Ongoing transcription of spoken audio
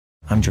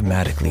I'm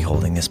dramatically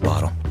holding this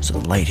bottle, so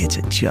the light hits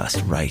it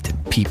just right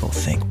and people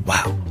think,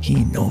 wow,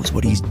 he knows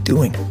what he's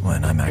doing,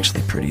 when I'm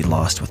actually pretty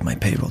lost with my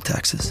payroll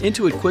taxes.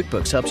 Intuit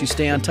QuickBooks helps you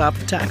stay on top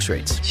of tax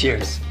rates.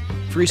 Cheers.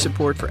 Free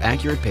support for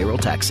accurate payroll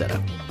tax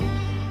setup.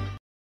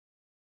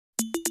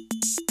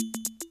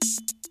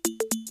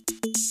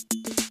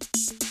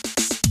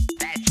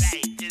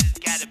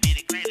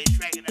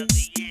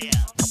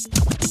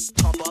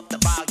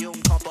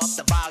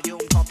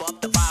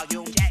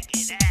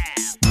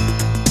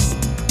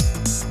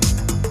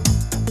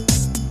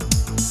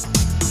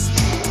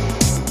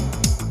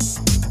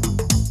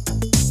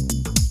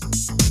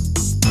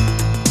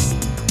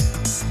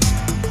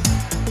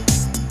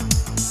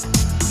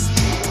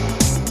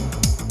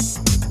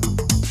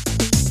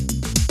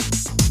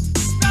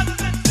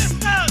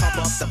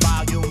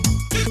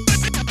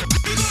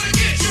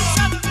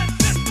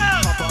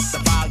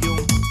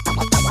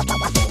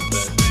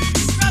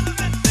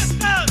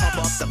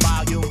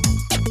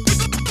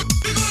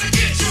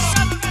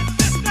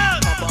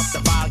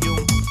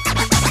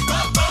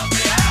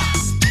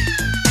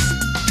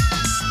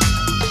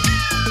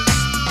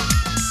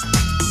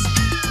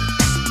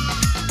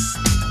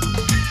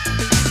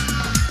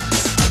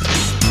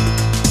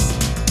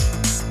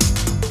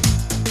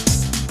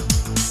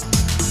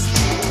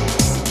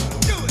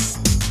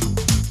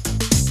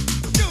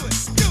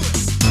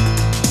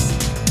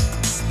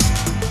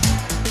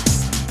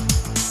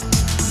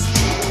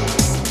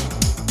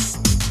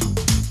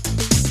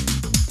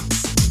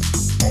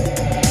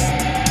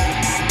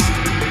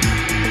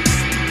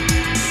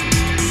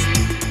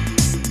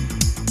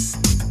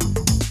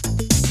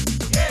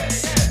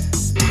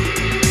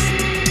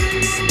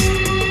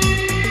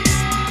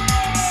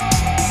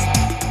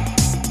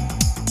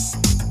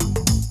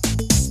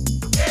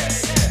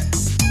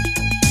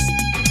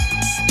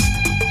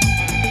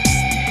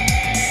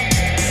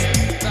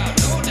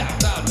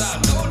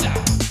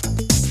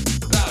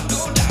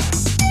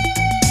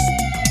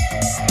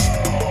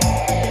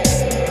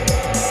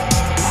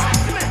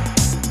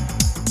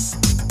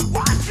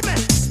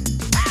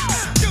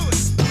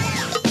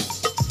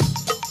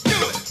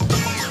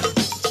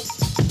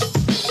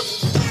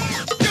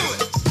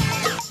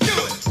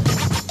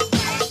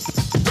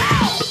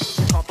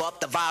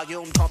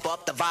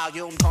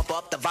 Pump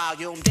up the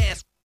volume,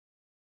 dance.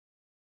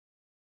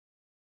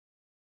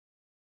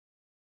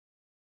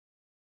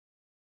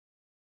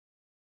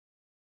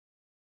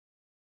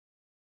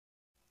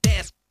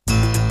 Dance.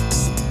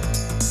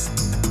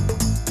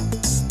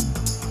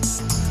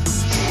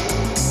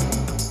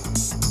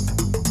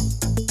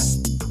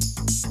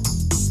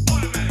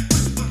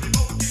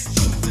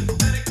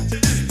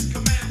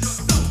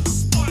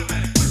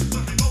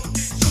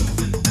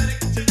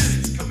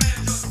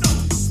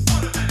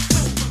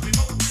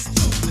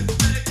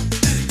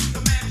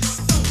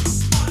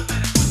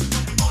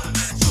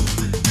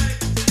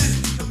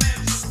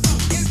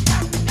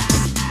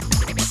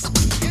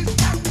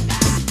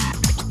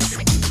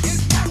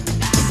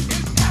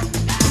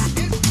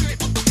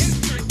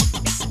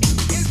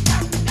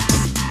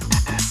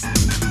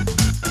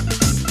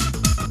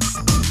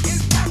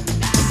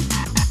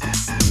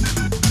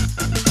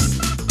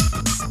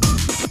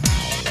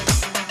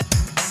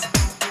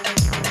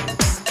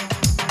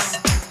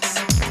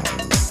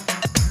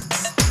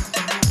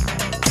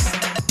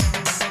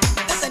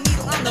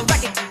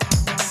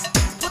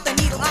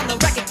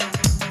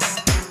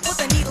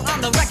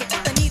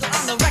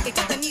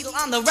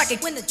 The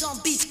record when the drum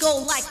beats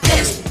go like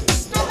this.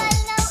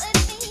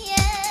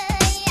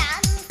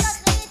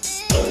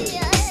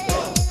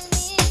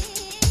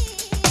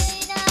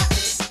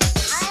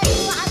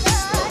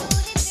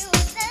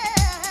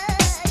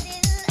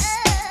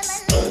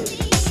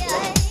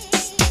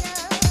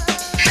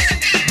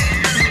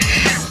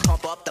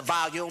 Pump up the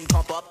volume,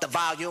 pump up the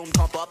volume,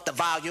 pump up the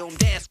volume,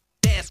 dance,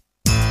 dance.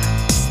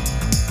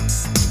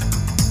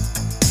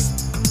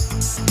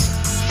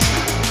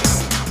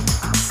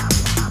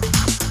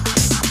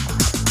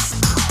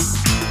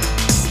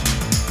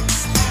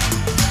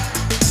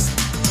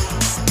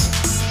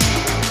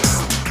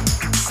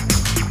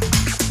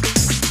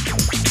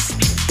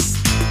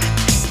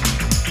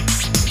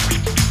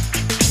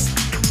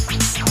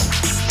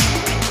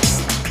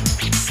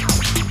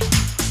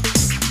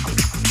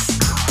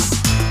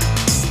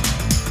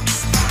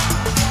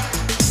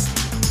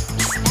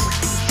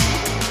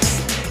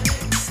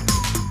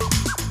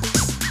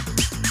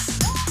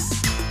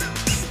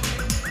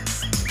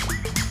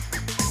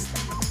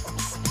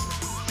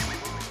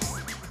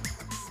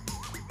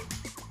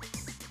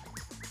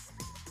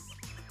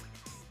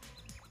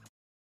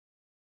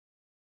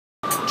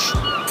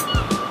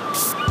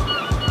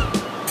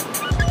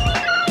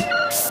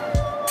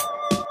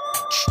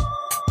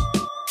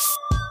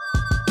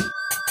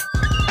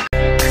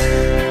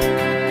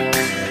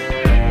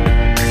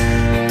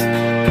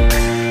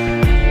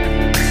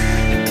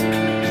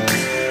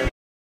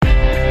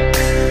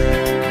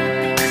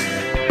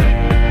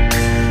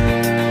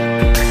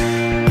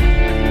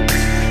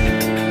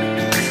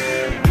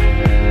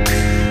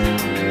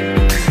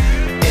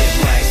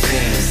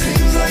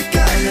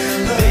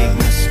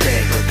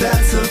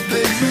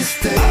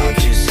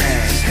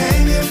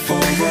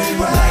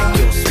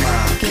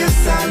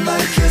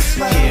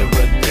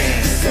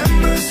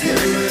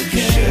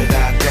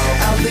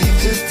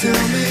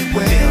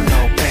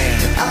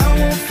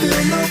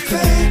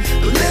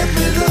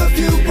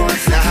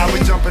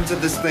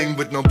 into this thing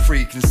with no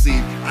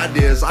preconceived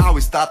ideas. I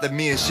always thought that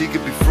me and she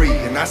could be free,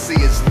 and I see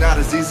it's not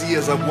as easy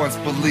as I once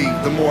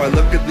believed. The more I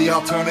look at the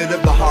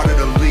alternative, the harder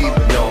to leave.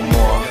 No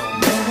more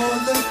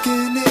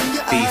looking in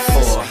your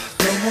eyes,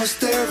 no more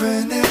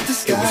staring at the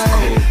sky.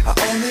 I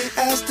only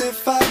asked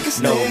if I could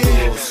stay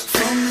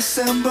from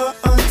December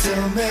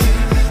until May.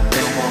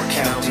 No more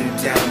counting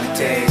down the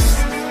days,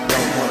 no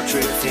more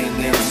drifting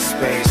into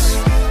space.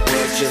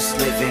 We're just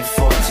living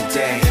for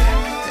today.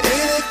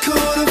 Ain't it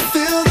cool to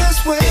feel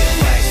this way?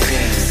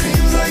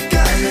 Seems like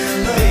I'm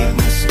in love. Big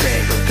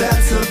mistake, but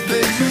that's a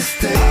big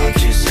mistake. I'll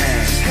just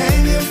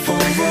hanging for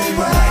a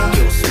while. Like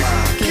your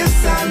smile,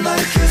 guess I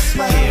like your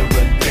smile. Here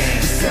again,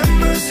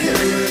 December's here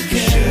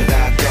again. Should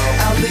I go?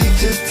 I'll leave,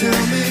 just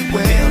tell me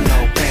when. Feel no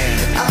pain,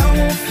 I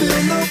won't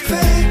feel no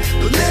pain,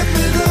 but let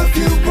me love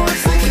you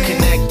once again. We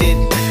connected,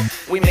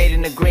 we made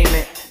an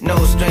agreement, no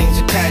strings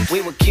attached,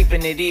 we were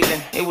keeping it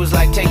even. It was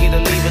like take it or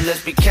leave it,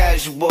 let's be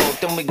casual.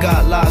 Then we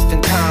got lost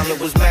in time, it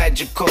was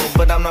magical.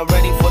 But I'm not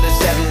ready for the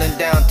settling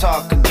down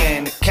talk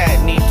again. The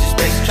cat needs the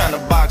space, trying to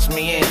box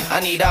me in. I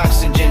need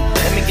oxygen,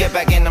 let me get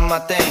back into my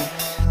thing.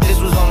 This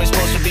was only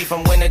supposed to be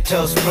from winter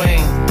till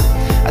spring.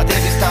 I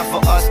think it's time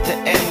for us to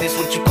end this.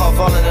 What you call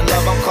falling in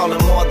love, I'm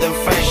calling more than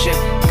friendship.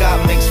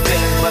 Got mixed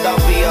feelings, but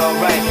I'll be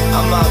alright.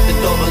 I'm out the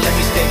door, but let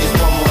me stay just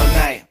one more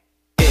night.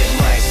 It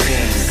might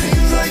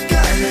seems like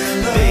I'm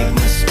in love. Big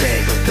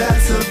mistake, but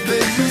that's a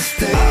big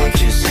mistake. I'll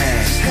just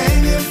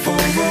hanging for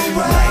a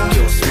while. Like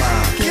your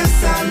smile,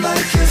 guess I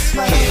like your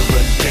smile. Here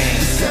again,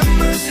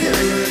 December's here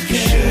again.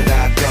 Should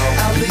I go?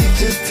 I'll leave,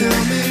 just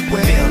tell me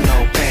when. Feel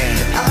no pain,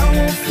 I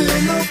won't feel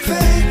no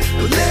pain,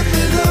 but let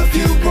me love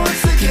you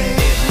once again.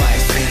 It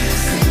might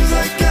seems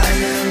like I'm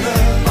in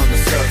love. On the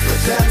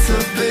surface, that's a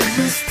big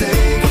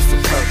mistake. What's the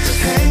purpose?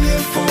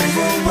 Hanging for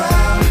a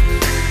while,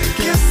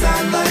 guess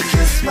I like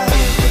your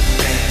smile.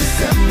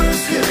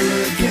 December's here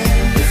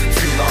again. Is it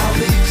too long? I'll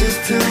leave, just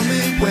tell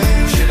me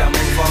when. Should I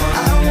move on?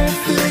 I won't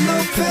feel no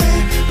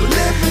pain, but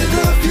let me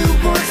love you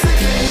once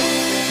again.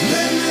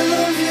 Let me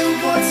love you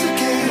once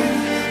again.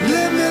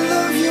 Let me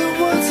love you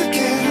once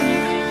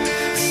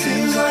again.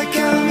 Seems like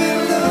I'm in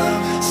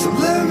love, so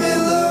let me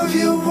love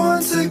you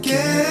once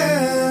again.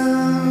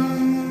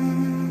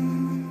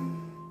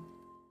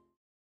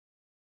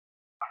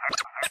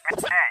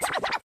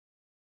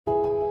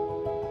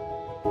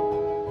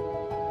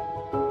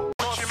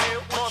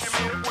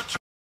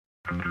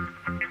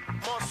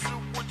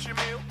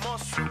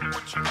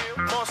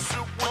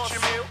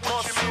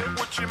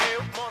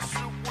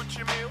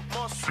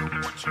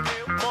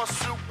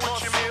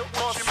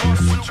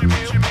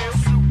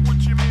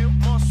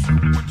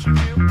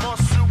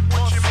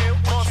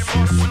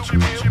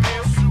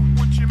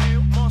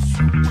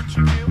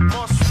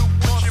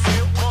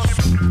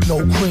 No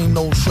cream,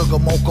 no sugar,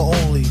 mocha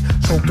only.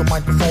 Choke the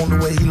microphone the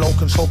way he low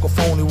can choke a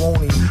phony,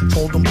 won't he?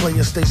 Told him play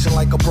a station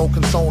like a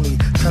broken Sony.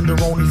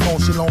 Tenderoni phone,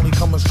 she'll only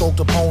come and stroke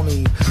the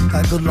pony.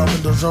 That good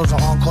loving deserves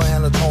an encore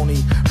and a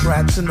Tony.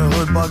 Rats in the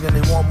hood bugging,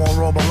 they want more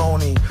raw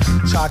baloney.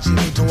 Chachi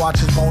need to watch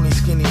his bony,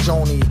 skinny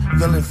Joni.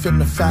 Villain fitting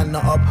to fatten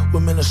her up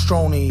with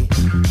minestrone.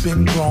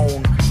 Been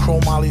grown,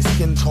 chrome Molly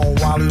skin tone.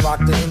 While he rock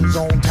the end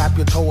zone, tap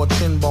your toe or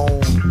chin bone.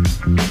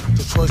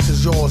 The choice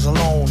is yours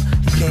alone.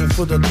 He came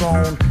for the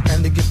throne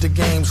and to get the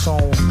game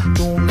sewn.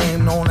 Doom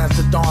name known as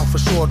the Don for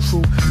sure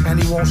true.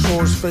 And he won't show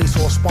his face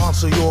or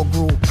sponsor your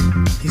group.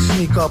 He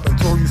sneak up and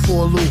throw you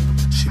for a loop.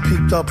 She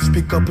peeked up,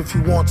 speak up if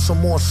you want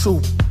some more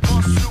soup.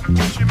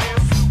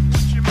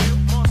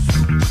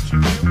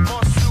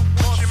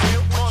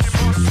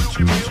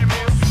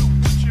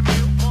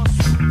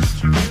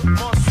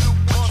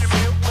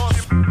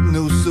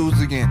 New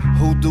suits again,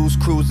 who do's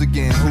cruise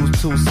again? Who's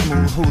too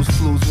smooth, who's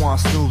flus want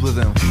snooze with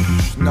him?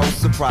 No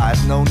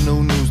surprise, no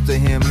new news to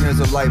him. Here's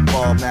a light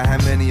bulb, now how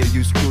many of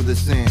you screw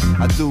this in?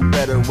 I do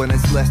better when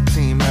it's less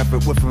team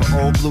effort. With an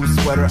old blue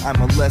sweater,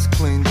 I'm a less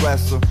clean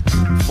dresser.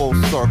 Full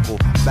circle,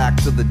 back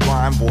to the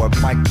drawing board.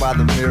 Mic by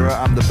the mirror,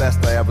 I'm the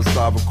best I ever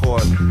saw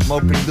record.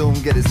 Moping doom,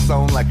 get it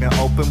sewn like an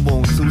open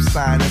wound. Two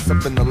scientists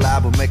up in the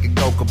lab will make it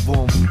go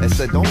kaboom. They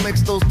said don't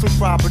mix those two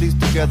properties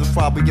together,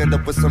 probably end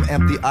up with some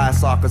empty eye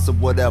sockets or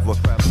whatever.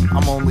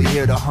 I'm only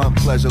here to hunt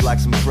pleasure like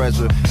some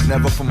treasure.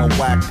 Never from a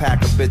whack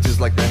pack of bitches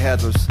like the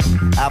Heathers.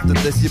 After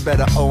this you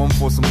better owe 'em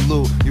for some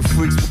loot. You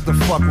freaks, what the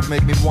fuck would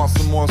make me want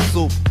some more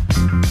soup?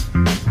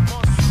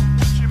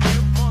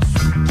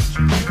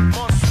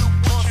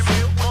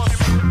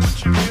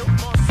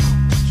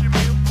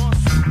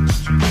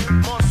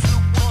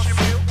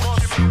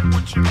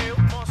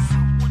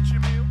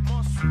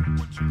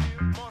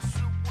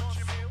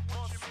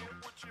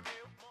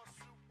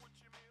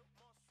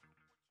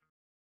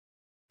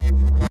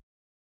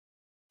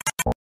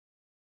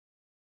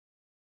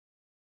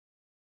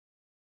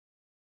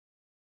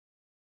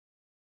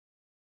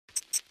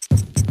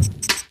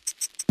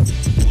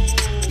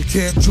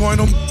 Can't join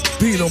them,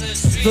 beat them.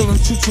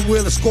 Villains shoot you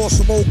where to score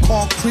some old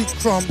concrete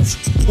crumbs.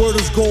 Word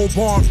is gold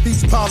barn,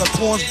 beats powder,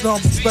 corn's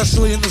numb.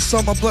 Especially in the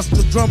summer, bless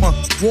the drummer.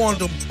 Warned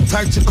them,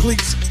 tight your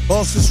cleats.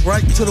 Bosses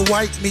right to the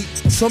white meat.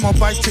 Some are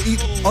bite to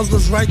eat,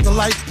 others right to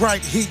light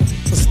bright heat.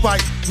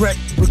 Despite wreck,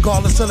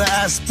 regardless of the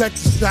aspect,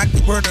 stack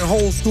burning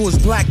holes through his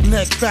black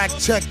neck. Fact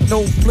check,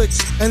 no flicks.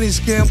 Any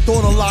scam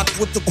thought a lock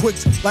with the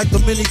quicks. Like the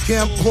mini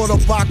camcorder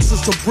box,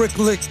 it's a brick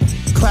lick.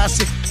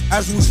 Classic.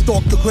 As we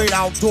stalk the great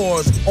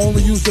outdoors,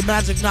 only use the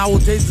magic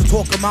nowadays to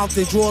talk them out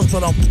their drawers.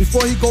 But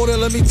before he go there,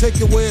 let me take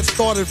it where it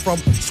started from.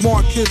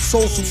 Smart kids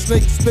sold some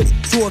snake spit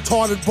to a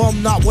retarded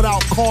bum, not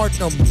without carding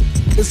them.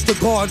 It's the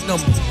garden them.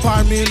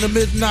 Find me in the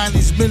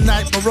mid-90s,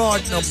 midnight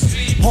marauding them.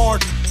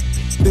 Pardon.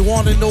 They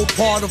wanted no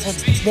part of them.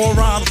 More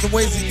rhymes than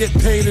ways to get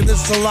paid, and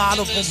it's a lot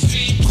of them.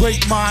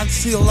 Great minds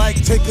see alike,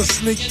 take a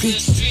sneak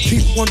peek.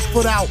 Keep one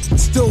foot out,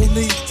 still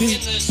knee deep.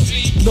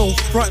 No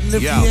frontin'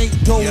 if he ain't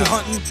dough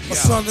hunting or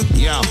something.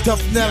 He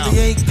definitely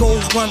ain't go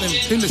running.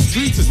 In the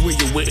streets is where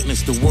you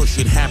witness the worst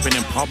shit happen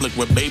in public,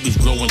 where babies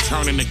grow and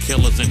turn into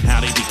killers and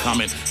how they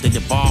become it. They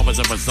evolve as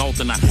a result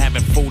of not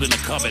having food in the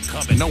cupboard.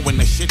 Knowing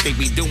the shit they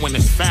be doing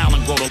is foul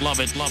and grow to love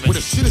it. Where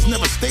the shit is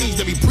never staged,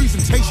 every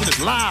presentation is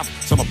live.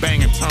 So I'm a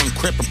bang and turn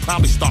crip and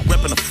probably start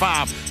repping a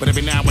 5. But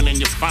every now and then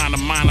you find the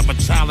mind of a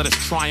child that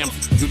has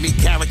triumphed. Unique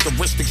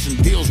characteristics and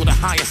deals with a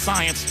higher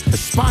science.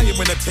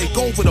 Aspiring to take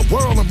over the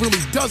world and really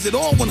does it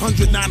all.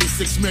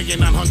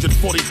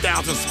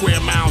 196,940,000 square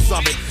miles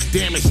of it.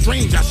 Damn, it's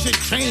strange how shit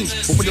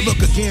changed. But when you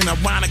look again,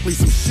 ironically,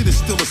 some shit is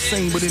still the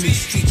same. But in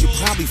these streets, you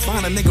probably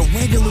find a nigga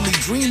regularly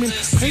dreaming,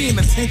 paying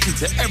attention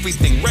to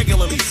everything,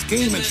 regularly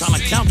scheming, trying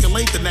to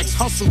calculate the next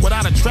hustle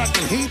without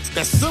attracting heat.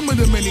 That's some of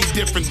the many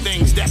different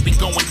things that be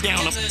going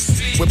down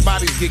where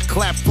bodies get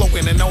clapped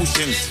floating in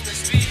oceans.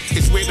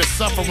 It's where the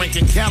suffering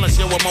can callous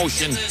your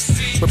emotion.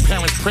 Where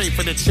parents pray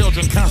for their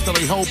children,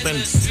 constantly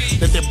hoping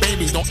that their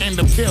babies don't end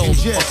up killed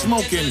or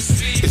smoking.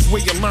 It's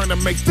where you learn to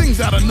make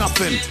things out of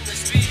nothing.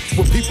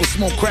 Where people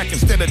smoke crack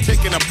instead of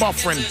taking a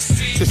buffering.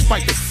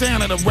 Despite the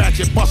sound of the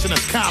ratchet busting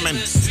is common.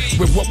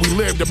 With what we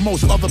live, the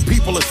most other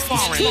people is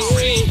foreign.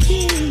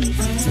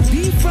 To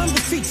be from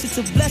the streets, it's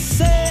a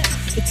blessing.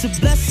 It's a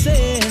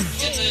blessing.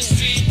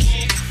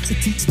 To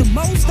teach the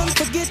most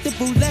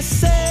unforgettable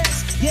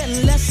lessons, yeah,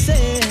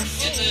 lessons.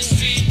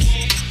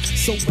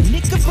 So a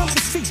nigga from the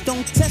streets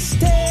don't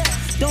test it,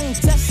 don't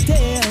test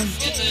it.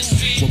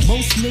 Well,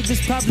 most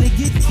niggas probably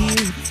get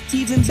killed.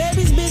 Even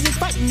babies busy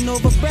fighting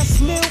over breast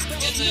milk.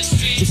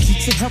 The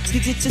streets will help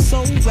you get your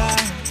soul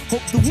right.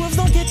 Hope the wolves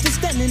don't get you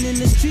standing in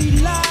the street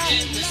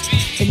light.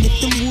 And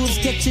if them wolves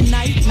get you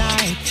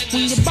night-night,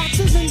 when your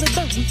boxes in the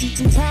dirt, we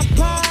eating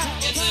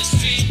Popeyes.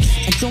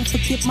 And don't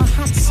forget my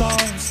hot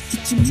sauce.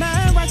 Get your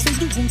mind right so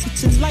you won't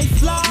get your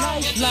life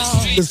lost.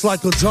 It's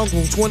like a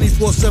jungle,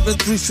 24/7,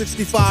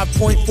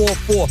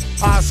 365.44.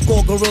 High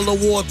score guerrilla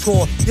war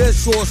tour. Yeah,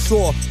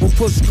 sure. When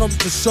push comes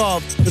to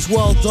shove, it's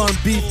well done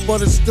beef,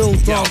 but it's still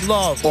done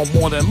love. Or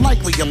more than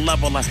likely a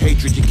level of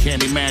hatred you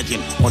can't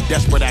imagine. Or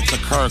desperate acts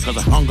occur because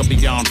of hunger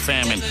beyond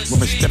famine.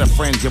 Where instead of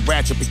friends, your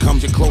ratchet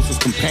becomes your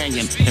closest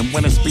companion. And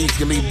when it's beef,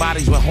 you leave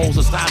bodies with holes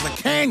the size of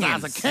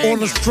canyons. On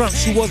the strength,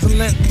 she wasn't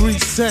lent 3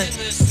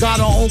 cents. Got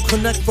her own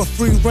connect for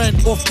free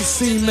rent off the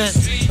cement.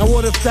 Now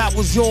what if that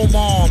was your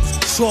mom's?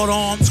 Short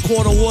arms,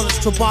 quarter waters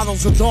to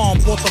bottles of Dawn,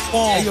 bought the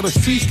farm. Hey, yo, the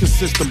streets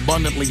consist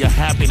abundantly of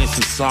happiness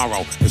and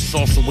sorrow. It's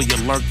also where you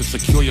lurk to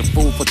secure your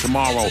food for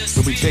tomorrow.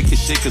 So we take your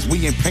shit cause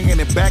we ain't paying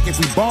it back if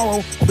we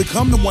borrow. Or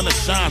become the one that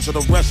shines so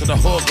the rest of the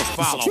hood will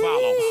follow.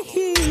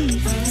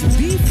 To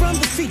be from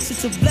the streets,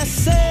 it's a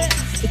blessing.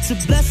 It's a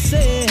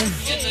blessing.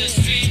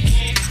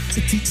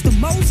 To teach the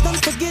most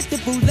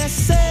unforgettable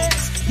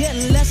lessons, yeah,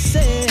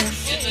 lessons.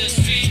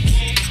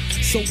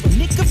 So a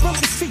nigga from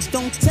the streets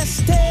don't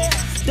test it,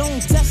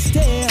 don't test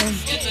it.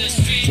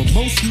 Well,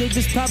 most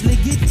niggas probably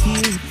get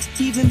killed.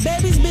 Even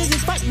babies busy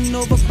fighting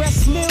over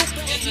breast milk.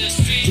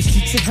 The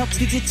streets will help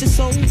you get your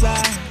soul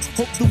right.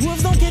 Hope the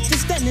wolves don't get you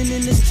standing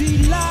in the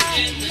street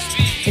light.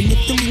 And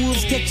if them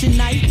wolves get you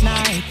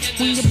night-night,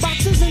 when your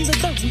boxes in the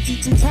dirt, we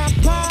eating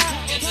Popeyes.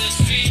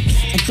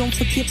 And don't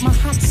forget my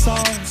hot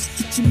sauce.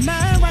 Get your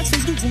mind right so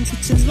you won't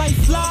get your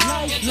life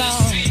lost.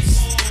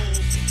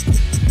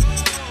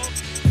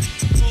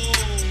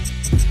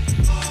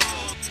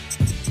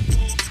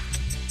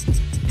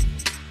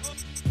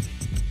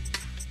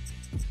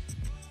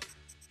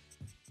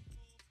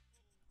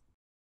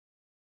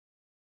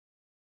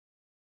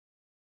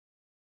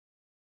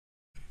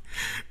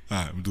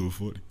 Alright, I'm doing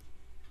 40.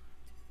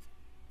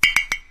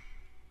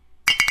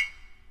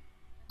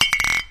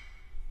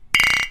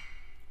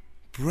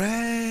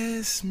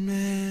 Breast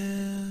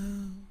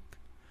milk,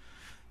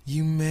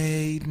 you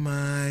made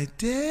my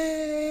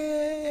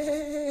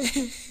day.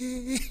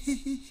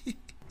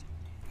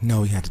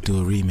 No, we had to do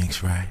a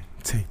remix, right?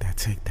 Take that.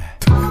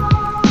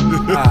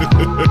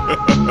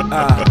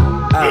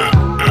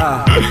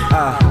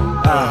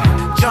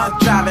 Drunk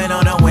driving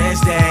on a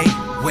Wednesday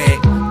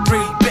with 3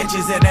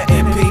 bitches in the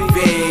MPV.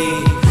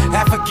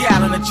 Half a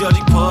gallon of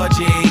Georgie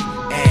Porgy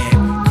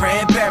and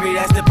cranberry,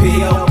 that's the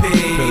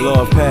P.O.P. The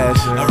Lord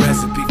Passion. A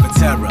recipe for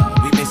terror.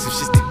 We mix some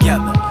shit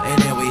together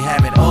and then we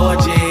having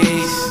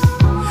orgies.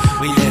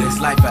 We live this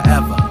life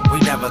forever. We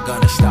never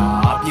gonna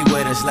stop. You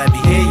with us, let me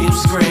hear you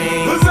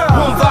scream.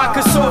 One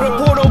vodka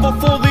soda poured over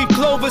 4-leaf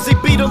clovers. It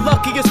be the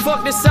luckiest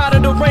fuck this side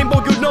of the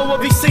rainbow, you know know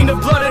if he seen the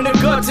blood in the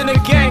guts and the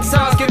gang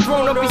signs get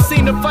thrown up. He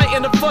seen the fight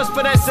and the fuss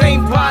for that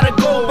same pot of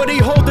gold. But he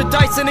hold the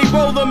dice and he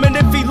roll them, and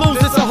if he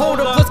loses, it's a hold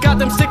up. Plus got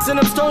them sticks and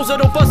them stones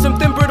that'll bust him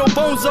thin brittle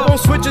bones up.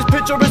 Won't switch his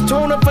picture, his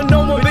tone up for no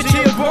one, bitch,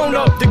 he a grown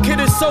up. The kid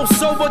is so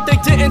sober, they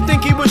didn't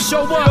think he would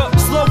show up.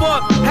 Slow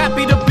up,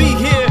 happy to be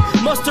here.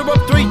 Muster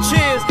up 3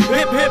 cheers.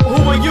 Hip hip, who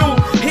are you?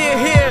 Here,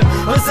 here.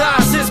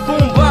 Huzzah, sis,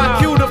 boom, bye.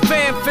 Cue the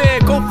fanfare.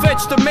 Go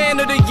fetch the man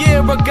of the year,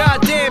 a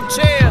goddamn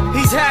chair.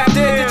 He's half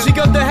dead. She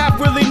got the half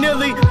willy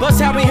nilly.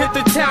 Bust how he hit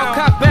the town.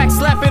 Cock back,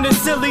 slapping his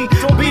silly.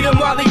 Don't beat him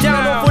while he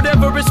down on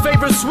whatever his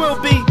favorites will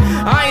be.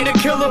 I ain't a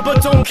killer,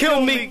 but don't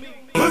kill me.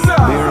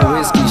 Beer and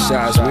whiskey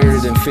shots, weirder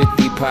than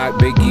 50 pot,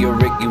 Biggie or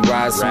Ricky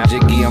Rise, some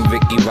Jiggy, I'm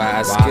Vicky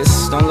Rise.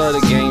 Kiss, don't love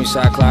the game,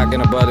 shot clock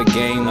and above the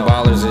game.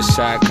 Ballers and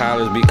shot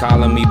callers be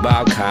calling me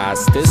Bob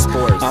Costas.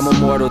 I'm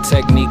immortal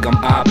technique, I'm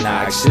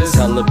obnoxious.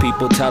 Hella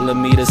people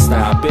telling me to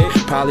stop it.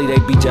 Probably they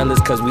be jealous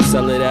cause we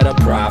sell it at a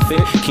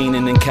profit.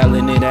 Keenan and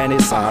Kellen it and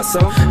it's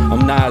awesome.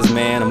 I'm Nas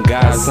man, I'm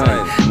God's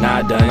son.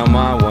 Not done, I'm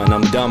on one,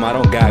 I'm dumb, I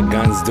don't got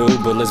guns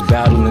dude. But let's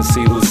battle and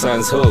see whose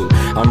son's who.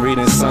 I'm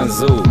reading Sun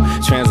Tzu,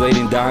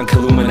 translating Don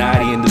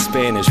Illuminati into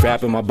Spanish,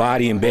 wrapping my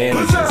body in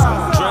bandages.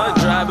 Drunk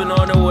driving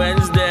on a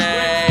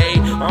Wednesday,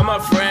 all my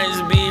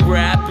friends be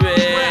rapping,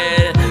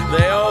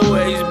 they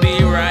always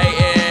be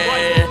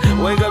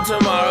writing. Wake up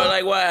tomorrow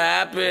like what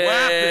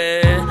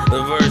happened?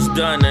 The verse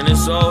done and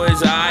it's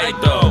always I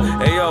though.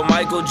 Hey yo,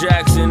 Michael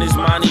Jackson is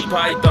Monty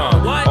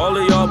Python. All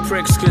of y'all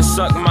pricks can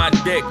suck my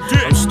dick.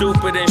 I'm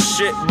stupid and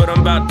shit, but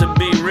I'm about to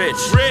be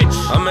rich.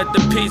 I'm at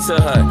the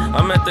Pizza Hut,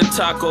 I'm at the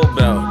Taco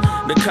Bell.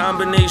 The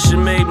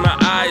combination made my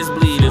eyes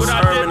bleed. It's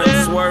Herman,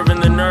 I'm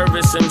swerving the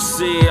nervous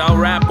MC. I'll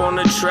rap on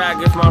the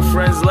track if my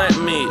friends let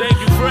me.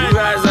 You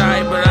guys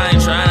alright, but I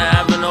ain't trying to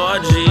have an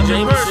orgy.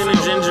 Jameson and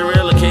ginger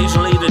ale,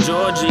 occasionally the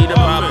Georgie, the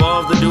pop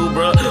off, the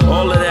Dubra,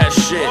 all of that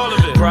shit.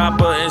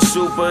 Proper and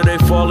super, they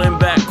falling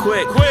back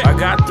quick. I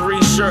got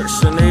 3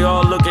 shirts and they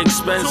all look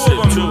expensive.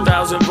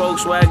 2000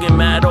 Volkswagen,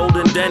 mad old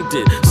and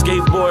dented.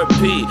 Skateboard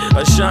P,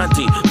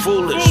 Ashanti,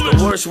 foolish.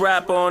 The worst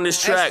rapper on this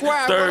track,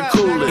 third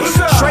coolest.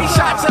 Straight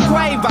shots of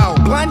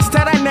Quavo, blunts to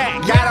the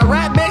neck. Got a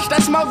rap bitch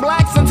that smoke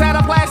blacks inside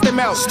a plastic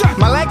milk.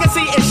 My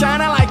legacy is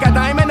shining like a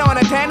diamond on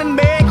a tanning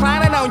bed.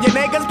 Climbing on your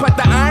niggas, put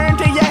the iron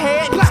to your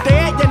head.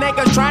 Instead, your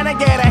niggas trying to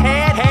get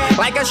ahead.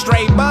 Like a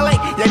straight bullet,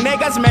 your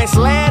niggas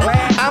misled.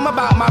 I'm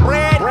about my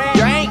bread,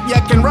 you ain't, you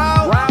can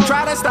roll.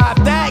 Try to stop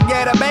that,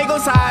 get a bagel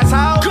size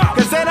hoe.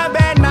 Cause in a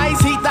bed nice,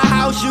 heat the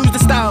house, use the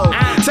stove.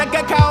 Took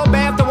a cold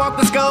bath to walk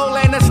to school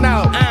in the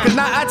snow. Cause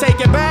now I take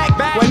it back,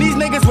 when these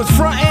niggas was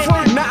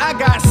frontin'. Now I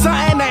got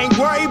something, ain't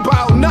worried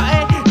about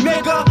nothing.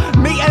 Nigga,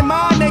 me and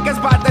my niggas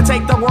bout to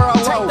take the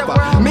world over.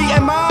 Me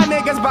and my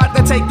niggas bout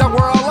to take the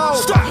world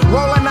over.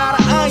 Rolling out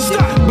of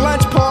onion,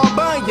 blunts Paul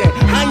Bunyan.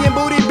 Onion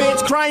booty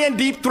bitch crying,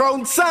 deep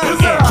throat son.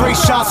 3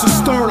 shots of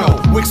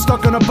Sterno, wick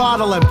stuck in a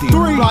bottle empty.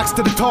 3 rocks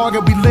to the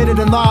target, we lit it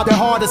and lobbed it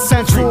hard as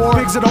century. 4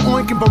 pigs of the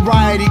oinking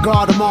variety,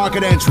 guard the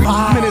market entry.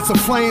 5 minutes of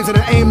flames and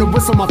an aim to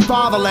whistle my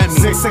father let me.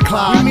 6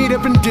 o'clock, we meet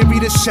up and divvy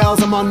the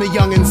shells among the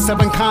youngins.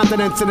 7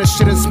 continents and the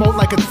shit and smoke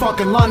like it's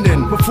fucking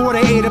London. Before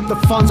they ate up the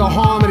funds of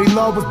harmony,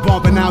 love was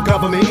bumping. Now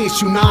government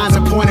issue 9s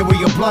are pointed where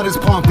your blood is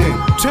pumped in.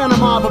 Turn a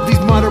mob of these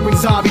muttering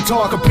zombie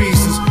talker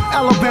pieces.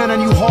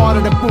 Alabama you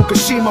harder than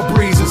Fukushima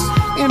breezes.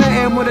 In the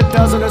end with a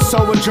dozen or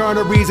so adjourn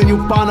a reason.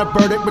 You find a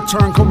verdict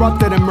return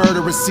corrupted and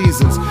murderous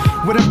seasons.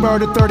 With a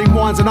bird of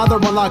 31s and other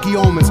unlucky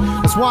omens.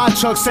 That's why I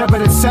chuck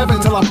 7 and 7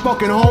 till I'm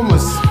fucking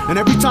homeless. And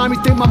every time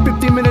you think my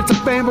 15 minutes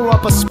of fame are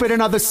up, I spit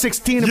another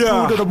 16 and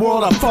prove to the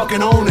world I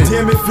fucking own it.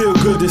 Damn, it feel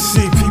good to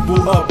see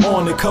people up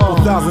on it. Couple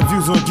thousand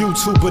views on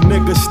YouTube, but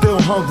niggas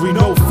still hungry.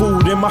 No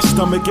food in my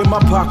stomach, and my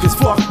pockets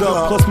fucked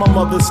up. Plus my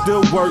mother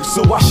still works,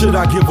 so why should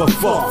I give a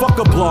fuck? Fuck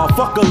a blog,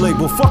 fuck a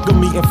label, fuck a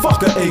meeting,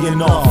 fuck a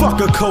A&R. Fuck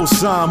a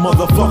cosign,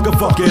 motherfucker,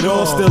 fuck it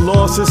all. Still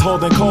lost is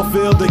holding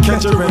Caulfield to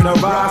catch her in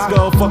her eyes.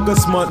 Go fuck a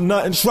smut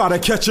nut and try to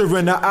catch her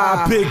in the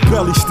eye. Big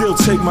belly, still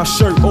take my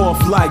shirt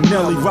off like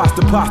Nelly.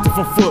 Roster pasta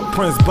from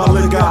footprints,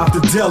 Balaga out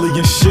the deli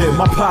and shit.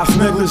 My pop's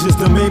negligence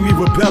that made me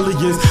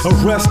rebellious.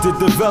 Arrested,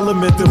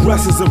 development, the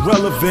rest is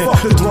irrelevant.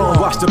 Fuck the throne,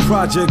 watch the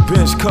project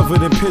bench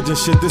covered in pigeon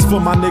shit. This for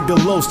my nigga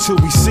Los till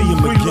we see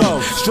him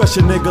again. Stretch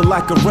a nigga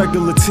like a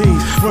regular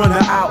tease. Run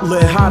the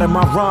outlet, hide in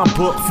my rhyme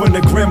book. From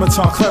the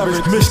Grammaton clever.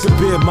 Mix the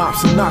beard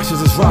mops,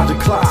 obnoxious as Roger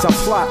Clocks. I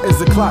plot as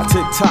the clock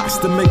tick tocks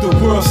to make the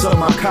world suck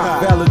my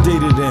cock.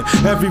 Validated in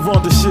every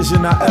wrong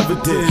decision I ever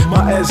did.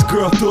 My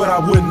ex-girl thought I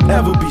wouldn't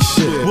ever be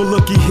shit. Well,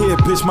 looky here,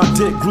 bitch, my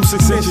dick grew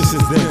 6 inches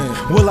since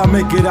then. Will I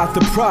make it out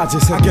the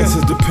projects? I guess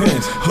it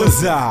depends.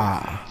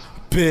 Huzzah,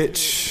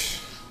 bitch.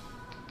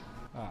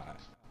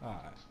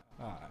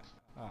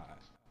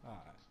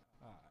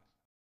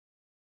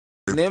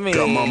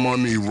 Got my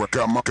money right.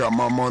 Got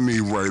my money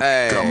right.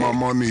 Hey. Got my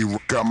money.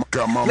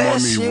 Got my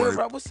money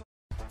right.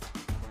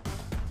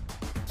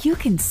 You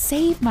can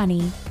save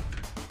money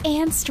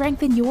and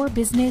strengthen your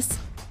business.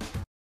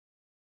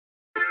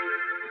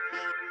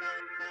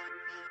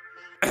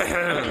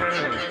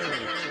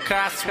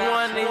 Cost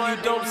one and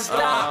you don't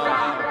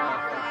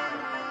stop.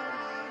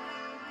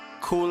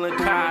 Cool and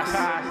Cos.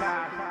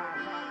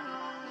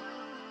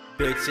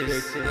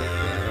 Bitches.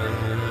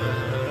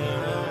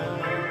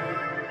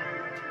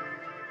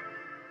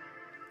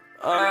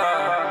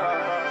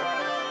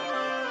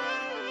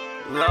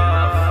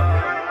 Love.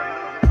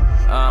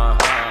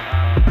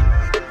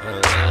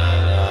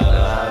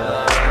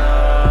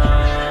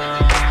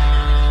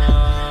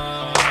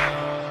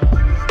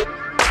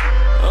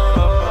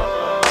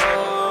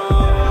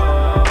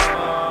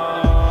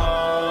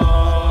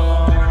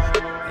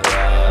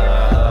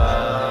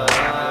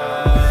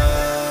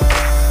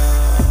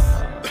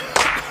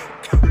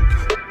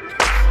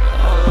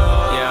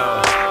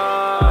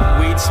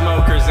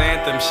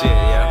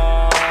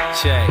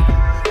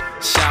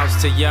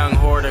 Shouts to young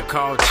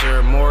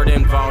horticulture, more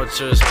than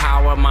vultures,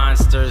 power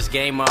monsters,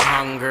 game of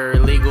hunger,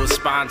 legal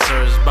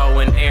sponsors, bow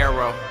and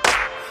arrow.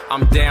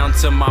 I'm down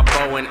to my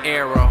bow and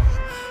arrow.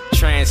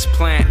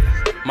 Transplant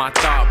my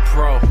thought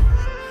pro.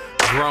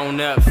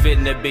 Grown up,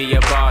 fitting to be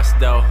a boss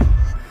though.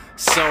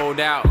 Sold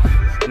out,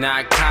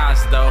 not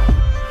cost though.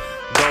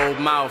 Gold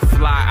mouth,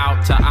 fly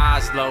out to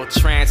Oslo,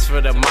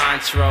 transfer to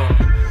Montreux.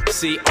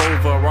 See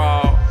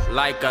overall,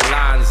 like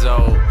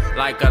Alonzo,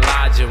 like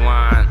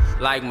Olajuwon,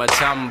 like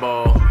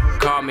Mutombo.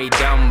 Call me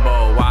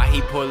Dumbo, while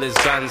he pull his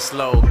gun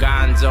slow.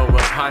 Gonzo,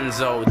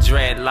 Rapunzel,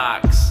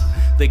 dreadlocks.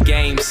 The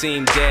game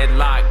seemed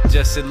deadlocked,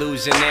 just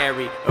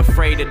illusionary.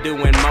 Afraid of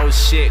doing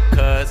most shit,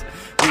 cause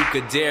you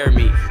could dare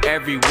me.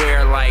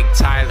 Everywhere like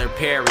Tyler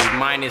Perry,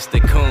 minus the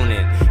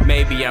coonin'.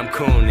 Maybe I'm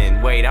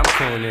coonin', wait, I'm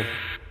coonin'.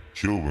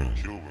 Cuban,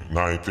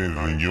 19th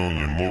and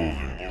Union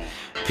moving.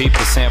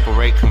 People sample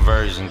rate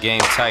conversion,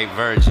 game tight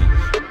virgin.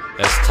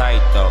 That's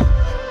tight though.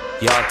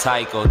 Y'all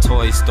Tycho,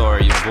 Toy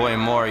Story, your boy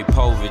Maury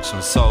Povich,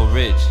 I'm so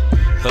rich.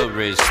 Hood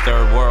rich,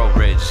 third world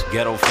rich,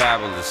 ghetto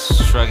fabulous.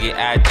 Shruggy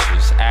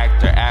actress,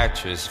 actor,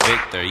 actress,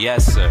 Victor,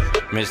 yes sir,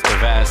 Mr.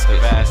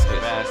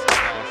 Vasquez.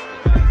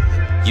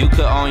 You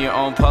could own your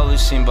own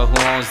publishing, but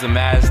who owns the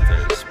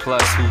masters?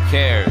 Plus, who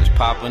cares?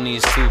 Papa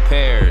needs 2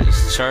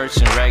 pairs, church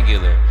and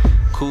regular.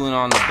 Cooling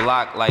on the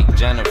block like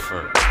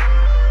Jennifer.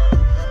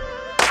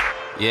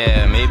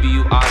 Yeah, maybe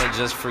you oughta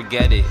just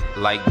forget it,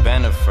 like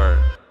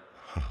Bennifer.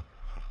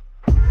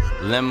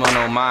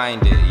 Liminal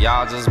minded,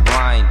 y'all just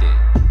blinded.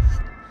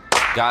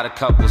 Got a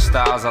couple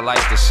styles I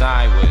like to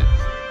shine with.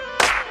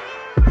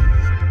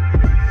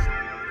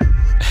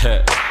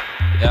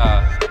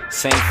 Yeah,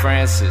 St.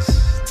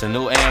 Francis to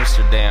New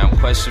Amsterdam.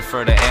 Question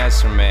for the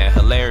answer man,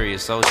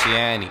 hilarious,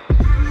 Oceanic.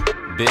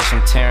 Bitch,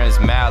 I'm Terrence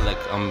Malick,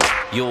 I'm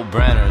Yul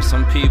Brenner.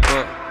 Some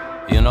people,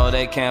 you know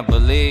they can't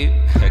believe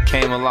I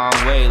came a long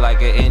way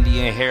like an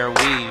Indian hair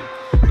weave.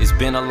 It's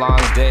been a long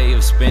day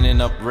of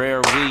spinning up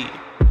rare weed.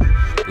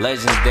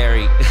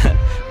 Legendary,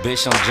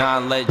 bitch I'm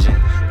John Legend.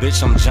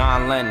 Bitch I'm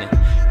John Lennon.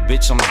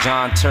 Bitch I'm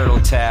John Turtle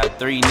Tab,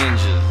 3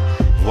 ninjas.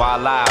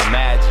 Voila,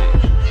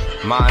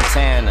 magic.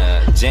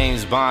 Montana,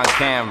 James Bond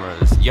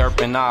cameras.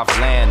 Yerping off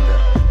Lander,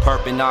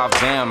 perping off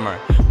Bammer.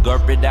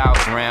 Gurp it out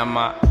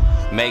grandma,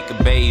 make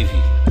a baby.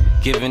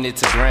 Giving it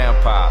to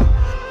grandpa,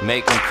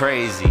 make him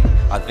crazy.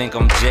 I think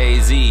I'm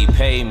Jay-Z,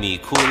 pay me,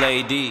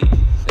 Kool-Aid.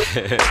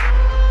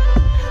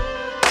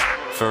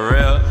 For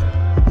real?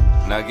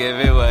 Now give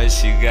it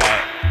what you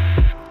got.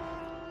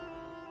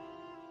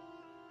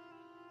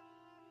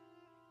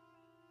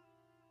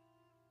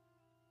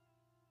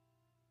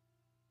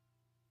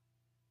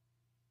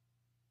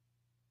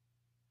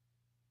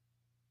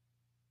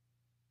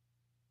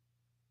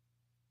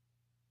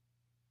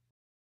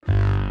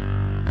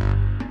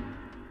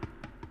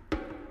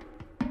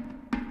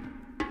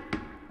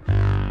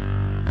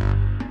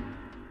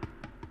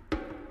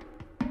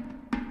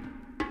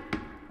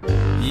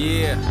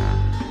 Yeah,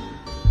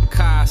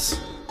 Cos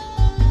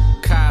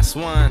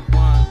one.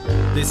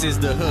 This is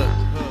the hook.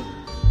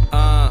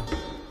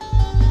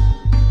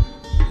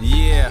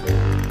 Yeah,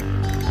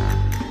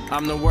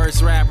 I'm the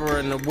worst rapper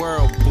in the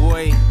world,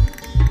 boy.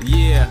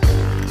 Yeah,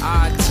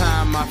 odd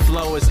time, my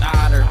flow is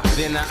odder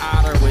than an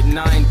otter with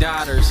 9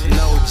 daughters.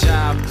 No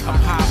job, I'm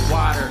hot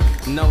water.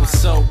 No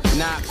soap,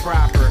 not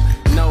proper.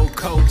 No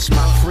coach,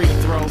 my free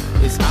throw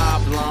is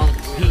oblong.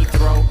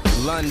 Heathrow,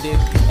 London,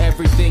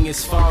 everything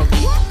is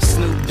foggy.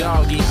 Snoop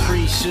Doggy,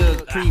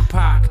 pre-Suge,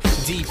 pre-Pac,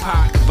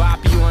 Deepak,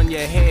 bop you on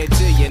your head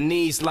till your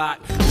knees lock.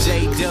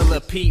 Jay Dilla,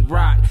 Pete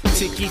Rock,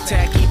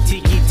 ticky-tacky,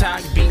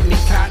 tiki-tock, beat me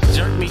cock,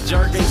 jerk me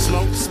jerking,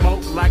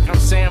 smoke like I'm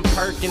Sam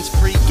Perkins,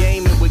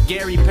 pre-gaming with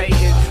Gary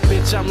Payton.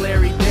 Bitch, I'm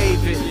Larry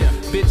David,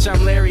 bitch,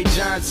 I'm Larry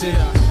Johnson.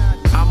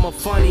 I'm a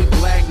funny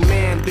black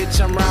man, bitch,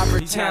 I'm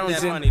Robert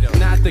Townsend.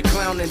 Not the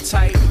clowning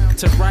type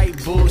to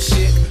write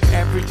bullshit.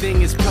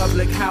 Everything is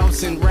public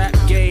house and rap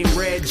game,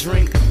 red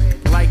drink.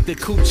 Like the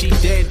coochie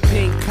dead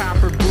pink,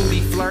 copper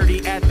booty,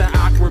 flirty at the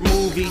awkward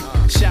movie.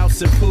 Shouts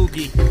to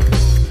Pookie.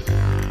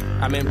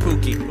 I'm in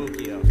Pookie.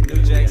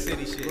 New Jack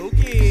City shit.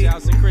 Pookie.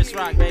 Shouts to Chris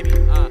Rock, baby.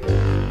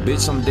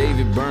 Bitch, I'm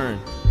David Byrne,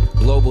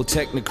 global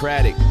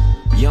technocratic,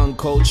 young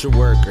culture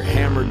worker.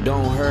 Hammer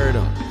don't hurt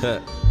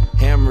him.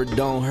 Hammer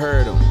don't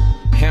hurt him.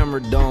 Hammer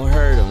don't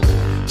hurt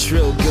him.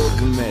 Trill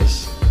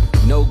Gilgamesh,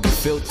 no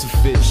gefilte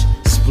fish.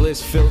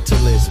 bliss,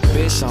 filterless.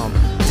 Bitch, I'm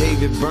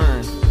David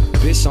Byrne.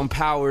 Bitch, I'm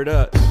powered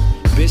up.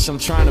 Bitch, I'm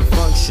trying to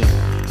function.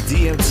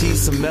 DMT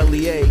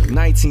sommelier,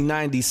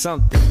 1990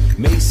 something.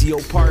 Maceo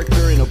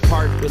Parker in a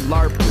park with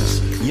LARPers,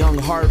 young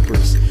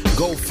Harpers.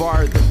 Go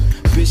farther.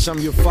 Bitch, I'm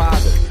your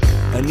father.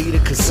 Anita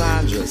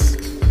Cassandras.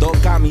 Do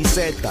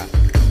camiseta.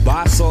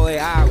 Vaso de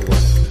agua.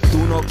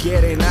 Tú no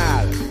quieres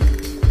nada.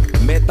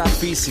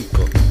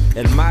 Metafísico.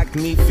 El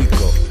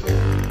magnífico.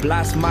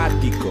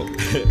 Plasmático.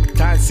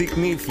 Tan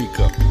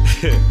significo.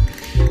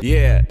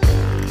 Yeah.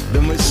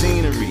 The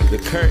machinery, the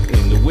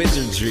curtain, the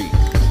wizardry.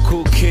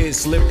 Cool kid,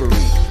 slippery.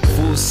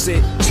 Full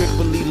sit,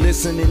 Tripoli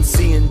listening,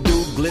 seeing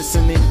dew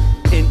glistening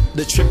in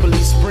the Tripoli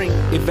spring.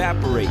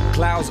 Evaporate,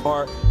 clouds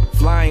are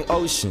flying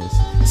oceans.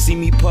 See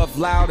me puff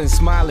loud and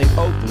smiling.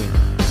 Oakland,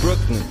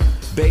 Brooklyn,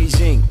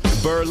 Beijing,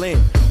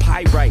 Berlin,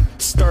 Pyrite,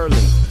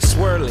 Sterling,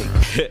 swirling.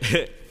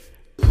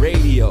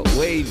 Radio,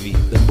 wavy,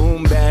 the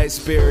boom bag,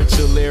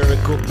 spiritual,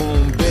 lyrical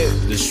boom bit,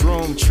 the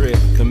shroom trip,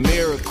 the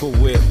miracle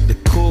whip, the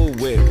cool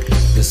whip,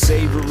 the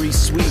savory,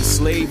 sweet,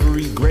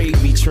 slavery,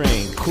 gravy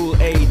train, cool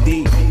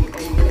AD.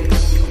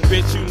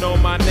 Bitch, you know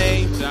my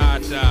name?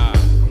 Dada.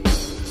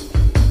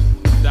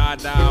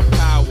 Dada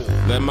Powell.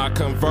 Let my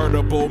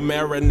convertible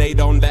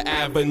marinate on the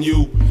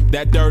avenue.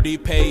 That dirty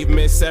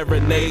pavement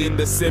serenading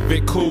the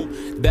Civic coupe.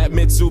 That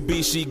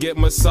Mitsubishi get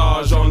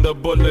massage on the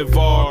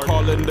boulevard.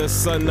 Calling the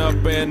sun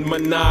up and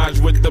menage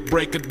with the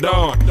break of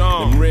dawn.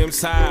 Them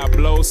rims high,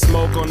 blow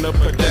smoke on the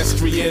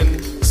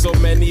pedestrian. So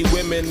many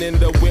women in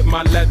the whip,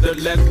 my leather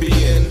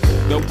lesbian.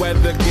 The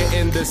weather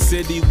getting the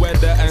city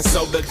weather, and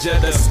so the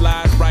Jetta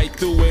slide right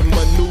through it,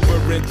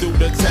 maneuvering through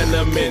the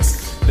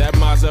tenements. That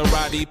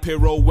Maserati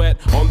pirouette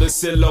on the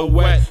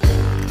silhouette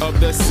of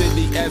the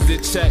city as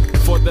it checked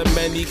for the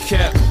many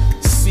kept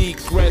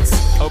secrets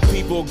of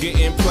people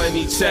getting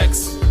plenty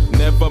checks.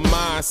 Never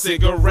mind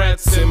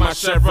cigarettes in my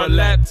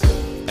Chevrolet.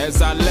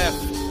 As I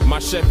left, my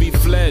Chevy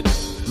fled,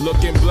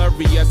 looking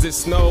blurry as it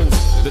snows.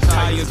 The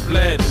tires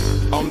bled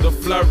on the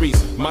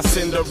flurries. My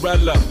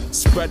Cinderella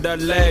spread her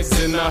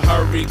legs in a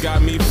hurry.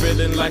 Got me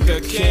feeling like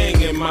a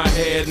king in my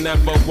head,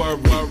 never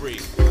worry.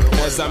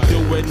 As I'm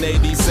doing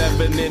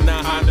 87 in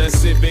a Honda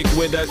Civic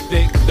with a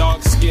thick,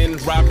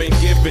 dark-skinned Robin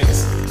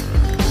Gibbons.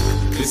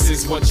 This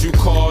is what you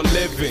call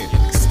living.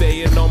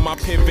 Staying on my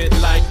pivot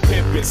like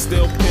pimping.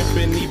 Still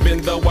pimping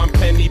even though I'm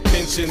penny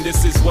pinching.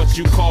 This is what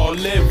you call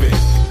living.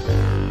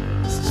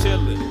 It's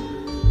chillin'.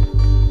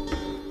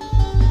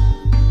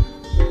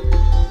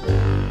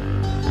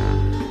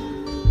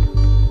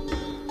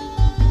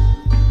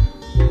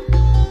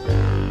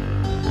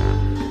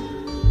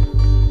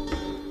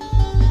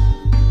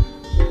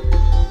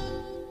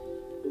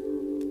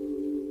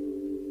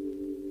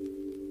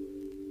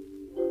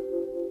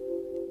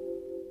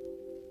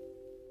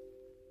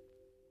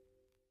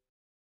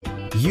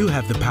 You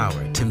have the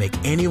power to make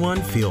anyone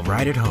feel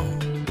right at home.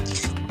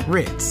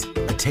 Ritz,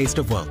 a taste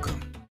of welcome.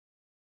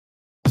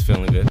 It's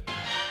feeling good.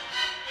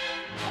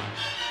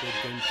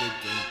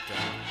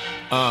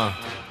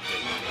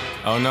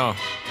 Oh no.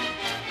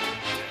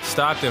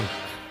 Stop them.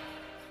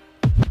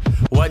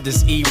 What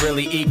does E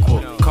really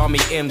equal? Call me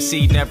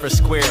MC, never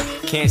square.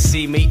 Can't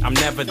see me, I'm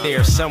never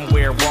there.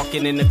 Somewhere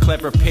walking in a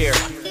clever pair.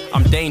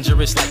 I'm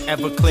dangerous like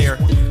Everclear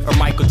or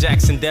Michael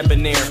Jackson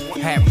debonair.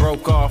 Hat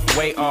broke off,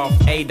 way off,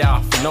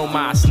 Adolf. No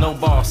mas, no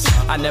boss.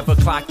 I never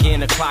clock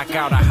in or clock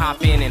out. I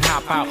hop in and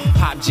hop out,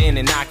 pop gin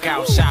and knock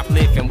out,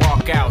 shoplift and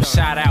walk out.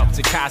 Shout out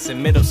to Casa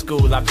Middle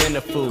School, I've been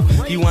a fool.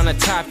 You want a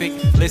topic?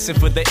 Listen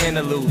for the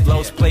interlude.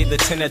 Lowe's play the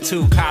 10 or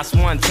 2, cost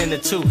 1, 10 or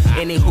 2.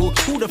 Anywho,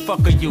 who the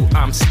fuck are you?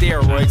 I'm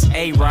steroids,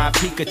 A-Rod,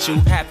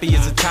 Pikachu. Happy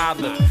as a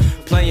toddler,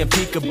 playing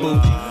peekaboo.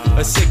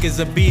 As sick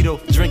as a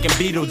beetle, drinking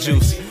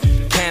Beetlejuice.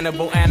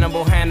 Cannibal,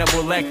 animal,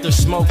 Hannibal Lecter.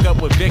 Smoke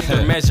up with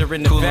Victor,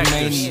 measuring the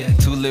vectors.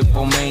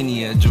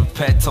 Tulipomania,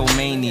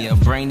 Drapetomania,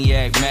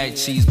 Brainiac, Mac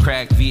Cheese,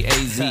 Crack,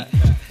 VAZ.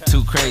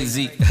 Too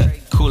crazy,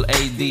 cool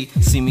AD.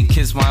 See me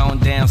kiss my own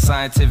damn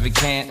scientific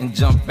hand and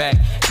jump back.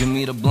 Give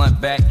me the blunt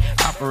back.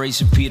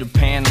 Operation Peter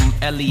Pan, I'm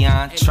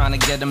Elion. Tryna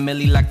get a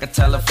milli like a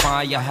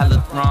telephone, ya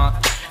hella thrawn.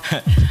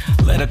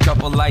 Let a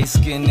couple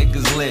light-skinned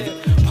niggas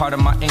live. Part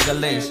of my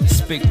English.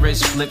 Spick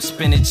rich, flip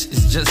spinach.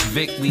 It's just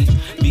Vic. We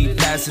be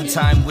passing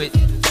time with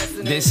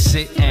this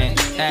shit. And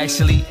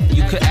actually,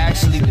 you could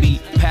actually be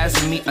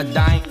passing me a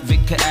dime.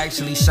 Vic could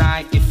actually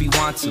shine if he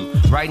want to.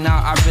 Right now,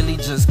 I really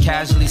just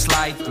casually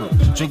slide through.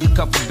 Drink a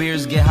couple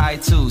beers, get high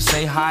too.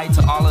 Say hi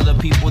to all of the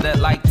people that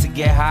like to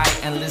get high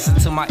and listen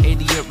to my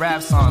idiot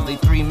rap songs. They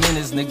 3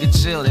 minutes,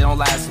 nigga, chill. They don't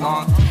last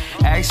long.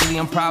 Actually,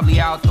 I'm probably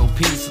out though.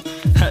 Peace.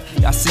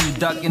 I see you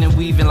ducking and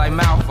weaving like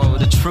Malfoy.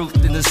 The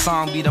truth in the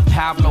song be the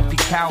Pablo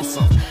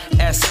Picasso.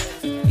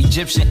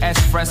 Egyptian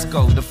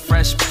fresco. The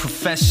fresh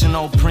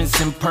professional prince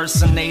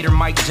impersonator.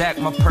 Mike Jack,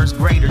 my purse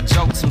greater.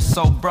 Jokes, I'm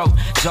so broke.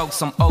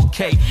 Jokes, I'm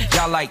okay.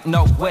 Y'all like,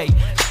 no way.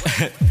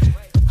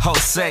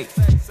 Jose,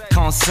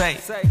 Conseil,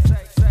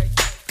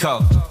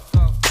 Co.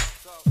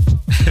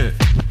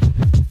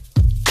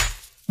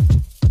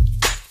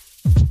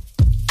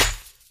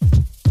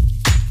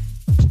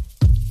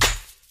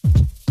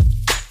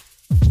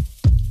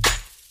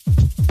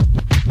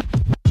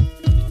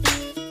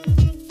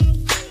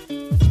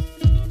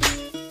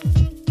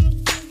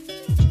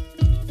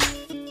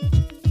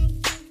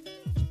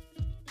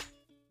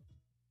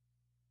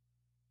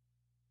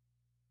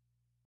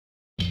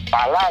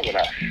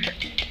 palabras,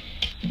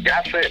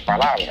 ya sé,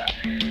 palabras,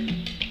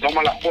 no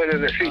me las puedes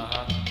decir,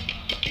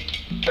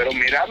 pero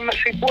mirarme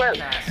si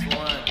puedes,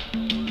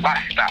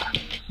 basta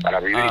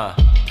para vivir.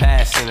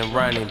 Passing and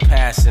running,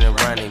 passing and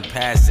running,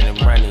 passing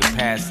and running,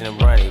 passing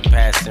and running,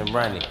 passing and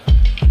running.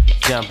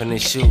 Jumping and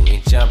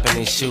shooting, jumping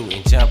and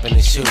shooting, jumping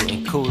and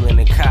shooting, cooling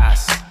and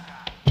cost,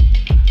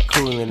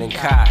 cooling and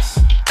cost,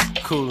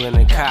 cooling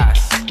and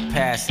cost,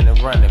 passing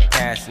and running,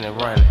 passing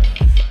and running,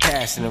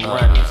 passing and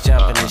running,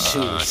 jumping and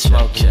shooting,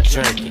 smoking and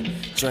drinking,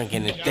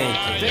 drinking and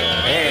thinking.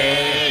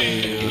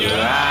 Hey, you're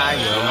out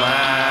your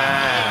mind.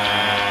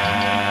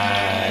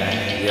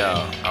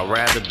 Yo, I'd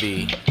rather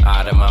be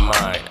out of my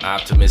mind.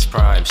 Optimus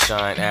Prime,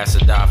 shine,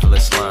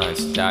 acidophilus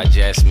lines.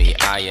 Digest me,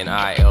 I and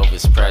I,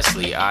 Elvis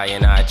Presley. I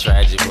and I,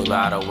 tragic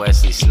mulatto,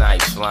 Wesley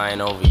Snipes.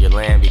 Flying over your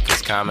land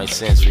because common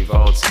sense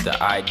revolts at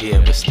the idea,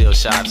 but still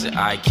shops at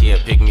IKEA.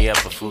 Pick me up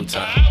a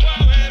futon.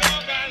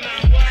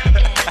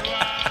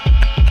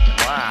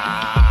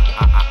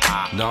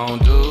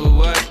 Don't do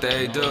what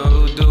they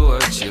do, do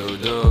what you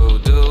do,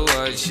 do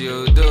what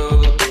you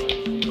do.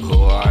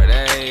 Who are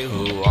they?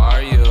 Who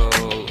are you?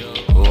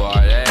 Who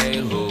are they?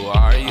 Who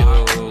are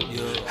you?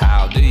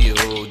 How do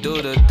you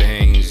do the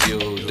things you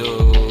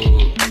do?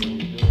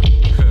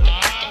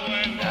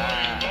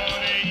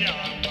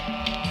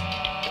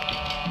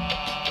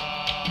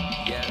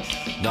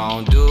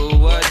 Don't do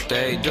what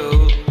they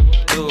do,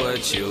 do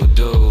what you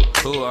do.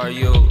 Who are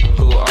you?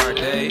 Who are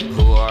they?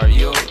 Who are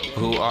you?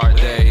 Who are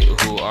they?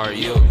 Who are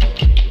you?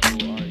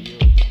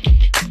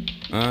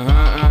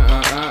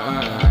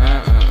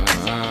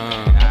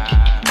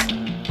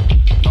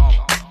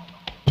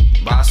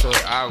 Vaso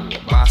de agua,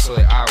 vaso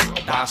de agua,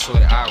 vaso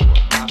de agua,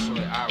 vaso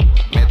de agua.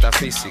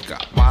 Metafísica,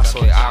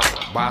 vaso de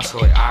agua, vaso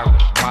de agua,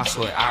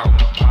 vaso de agua,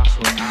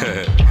 vaso de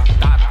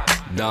agua.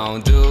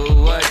 Don't do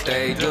what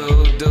they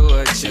do, do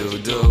what you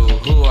do.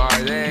 Who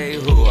are they?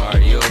 Who are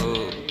you?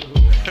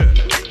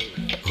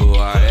 Who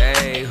are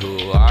they?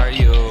 Who are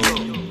you?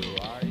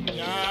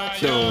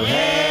 So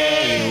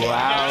hey, you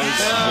out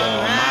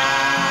your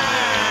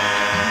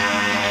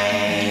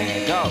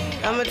mind. Go.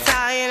 I'm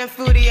Italian and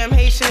foodie, I'm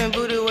Haitian and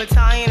voodoo.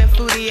 Italian and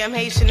foodie, I'm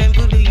Haitian and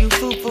voodoo. You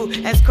foo-foo,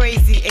 that's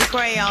crazy and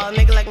Creole.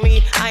 Nigga like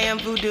me, I am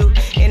voodoo.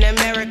 In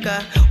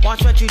America,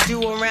 watch what you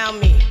do around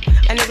me.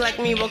 A nigga like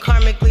me will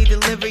karmically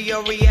deliver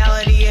your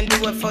reality and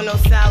do it for no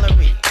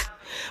salary.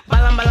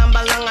 Balang, balang,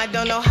 balang, I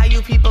don't know how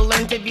you people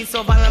learn to be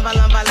so balang,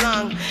 balang,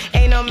 balang.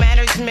 Ain't no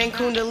management,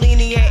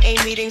 kundalini,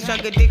 ain't meetings,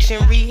 drug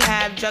addiction,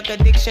 rehab, drug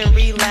addiction,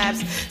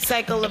 relapse,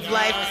 cycle of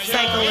life,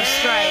 cycle of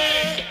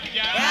strife.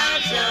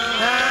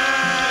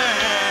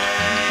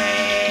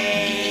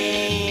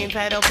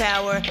 Pedal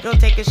power,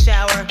 don't take a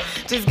shower,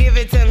 just give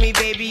it to me,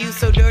 baby. You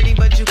so dirty,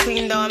 but you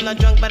clean though. I'm not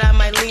drunk, but I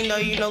might lean though.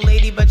 You know,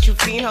 lady, but you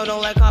fiend. Ho,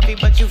 don't like coffee,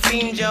 but you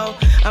fiend, Joe.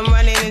 I'm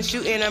running and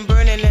shooting, I'm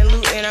burning and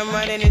looting. I'm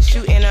running and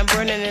shooting, I'm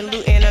burning and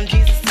looting. I'm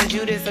Jesus and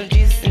Judas, I'm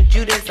Jesus and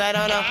Judas. I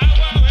don't know.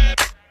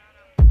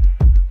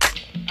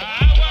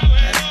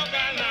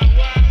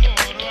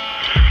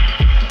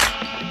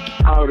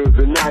 Out of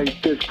the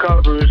night that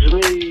covers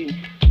me,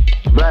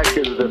 black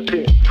as the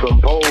pit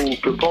from pole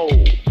to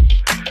pole.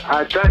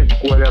 I thank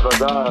whatever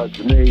gods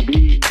may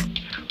be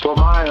for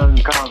my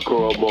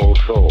unconquerable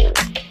soul.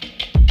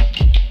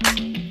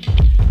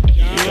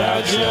 You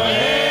got your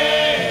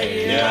head,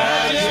 you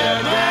got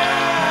your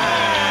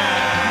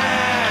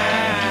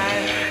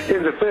mind.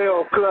 In the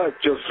fell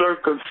clutch of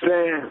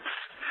circumstance,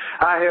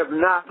 I have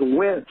not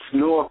winced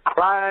nor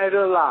cried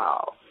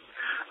aloud.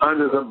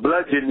 Under the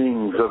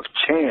bludgeonings of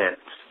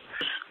chance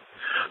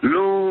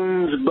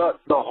looms but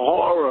the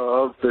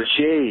horror of the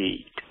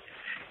shade,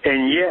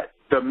 and yet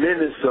the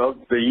menace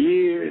of the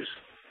years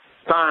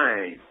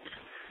finds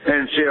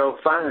and shall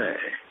find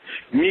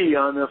me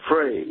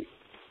unafraid.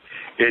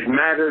 It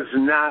matters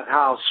not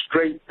how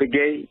straight the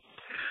gate,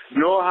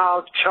 nor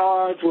how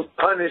charged with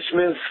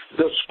punishments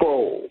the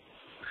scroll.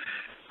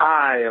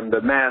 I am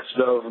the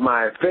master of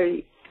my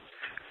fate.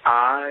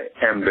 I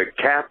am the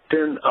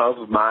captain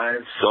of my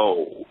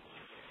soul.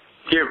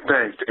 Give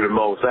thanks to the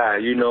Most High.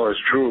 You know it's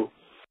true.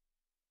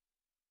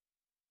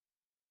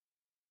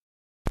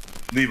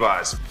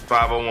 Levi's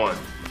 501.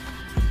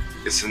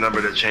 It's the number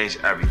that changed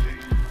everything.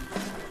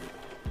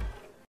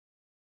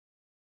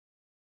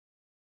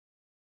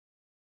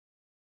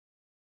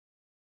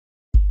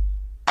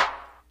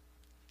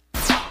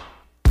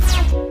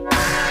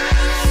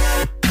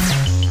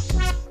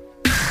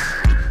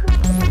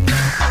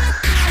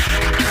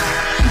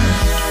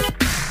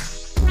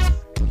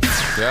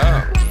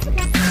 Yeah.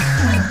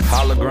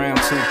 Hologram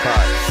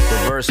Tupac,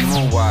 reverse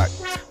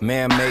moonwalk,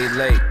 man-made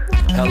lake,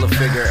 hella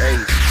figure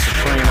eight,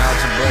 supreme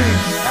algebraic,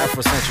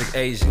 Afrocentric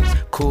Asian,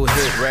 cool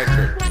hit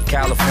record,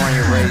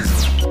 California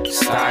raisin,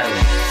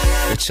 styling,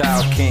 the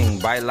child king,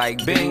 bite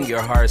like Bing,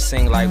 your heart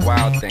sing like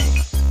Wild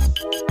Thing.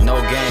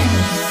 No game,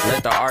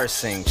 let the art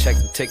sing, check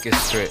the ticket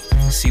strip,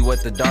 see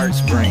what the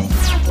darts bring,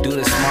 do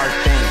the smart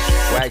thing,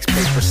 wax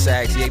paper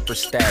sacks, yaper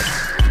stacks.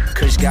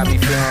 Kush got me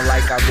feeling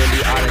like I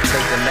really ought to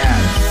take a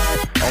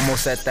nap.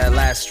 Almost at that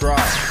last straw,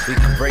 we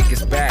could break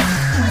his back.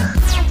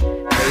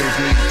 Hey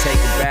Niggas need to take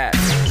a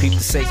bath. Peep the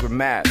sacred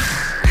map.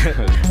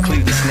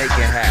 Cleave the snake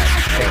in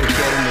half. Take a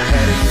kid in the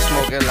head and you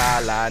smoking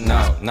la.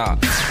 No.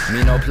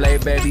 Me no play,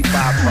 baby,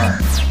 papa.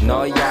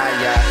 No,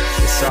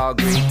 yeah. It's all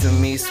Greek to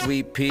me,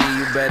 sweet pea.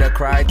 You better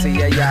cry to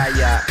ya,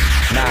 yeah.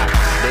 Nah,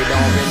 they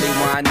don't really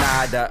want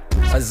nada.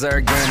 A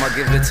Zerg game, I'll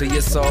give it to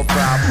you so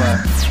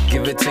proper.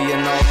 Give it to you,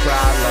 no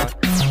problem.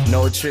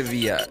 No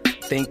trivia.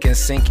 Think and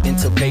sink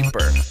into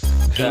paper.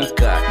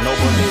 Inca, no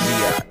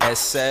Bolivia,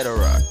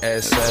 etc.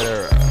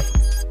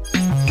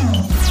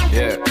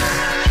 Yeah.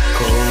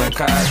 Cool and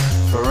cot,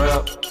 for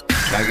real.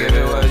 Now give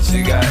it what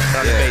you got.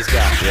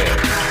 Yeah.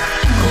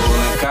 Cool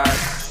and cot,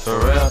 for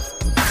real.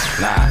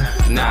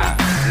 Nah.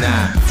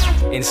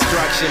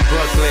 Instruction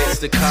booklets,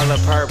 the color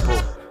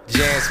purple.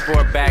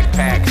 JanSport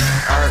backpacks,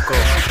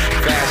 Urkel.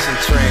 Fashion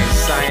trends,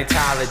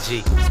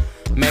 Scientology.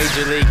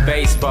 Major League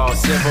Baseball,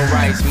 Civil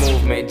Rights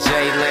Movement.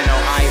 Jay Leno,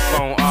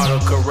 iPhone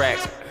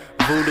autocorrect.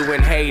 Voodoo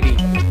in Haiti,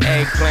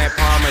 eggplant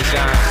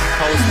parmesan,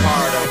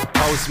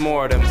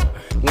 postmortem,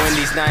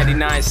 Wendy's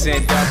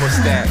 99-cent double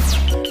stack,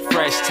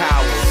 fresh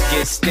towels,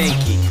 get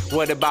stinky.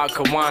 What about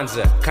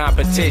Kwanzaa?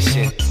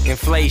 Competition,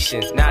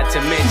 inflation, not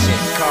to mention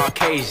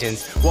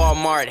Caucasians,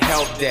 Walmart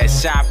help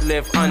desk,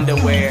 shoplift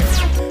underwear,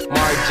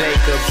 Marc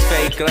Jacobs,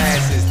 fake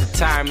glasses, the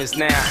time is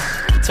now.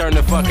 Turn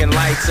the fucking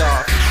lights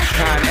off.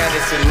 Con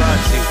Edison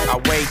loves you. I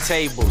wait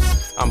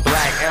tables. I'm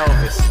Black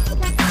Elvis.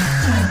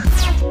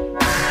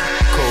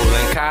 Cool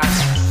and Kai,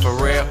 for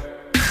real.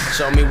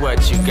 Show me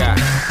what you got.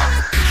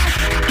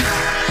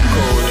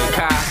 Cool and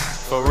Kai,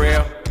 for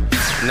real.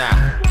 Nah.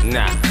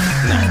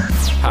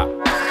 Ha.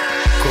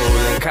 Cool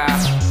and Kai,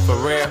 for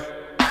real.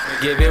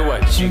 Give it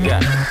what you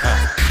got.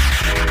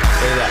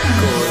 They like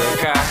Cool and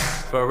Kai,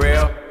 for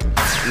real.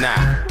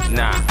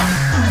 Nah.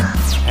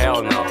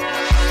 Hell no.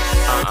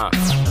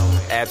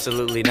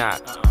 Absolutely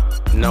not.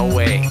 No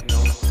way.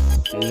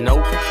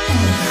 Nope.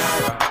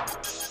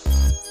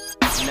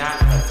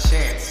 Not a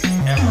chance.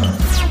 Ever.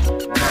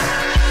 No.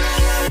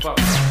 Fuck.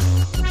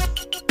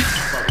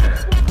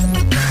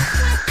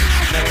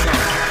 Next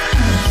song.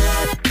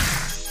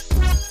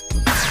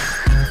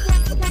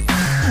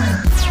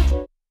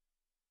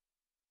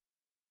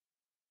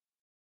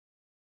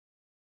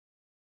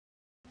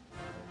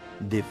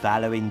 The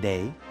following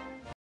day.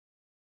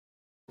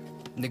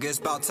 Nigga, it's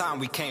about time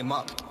we came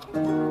up.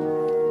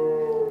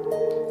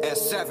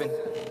 S7,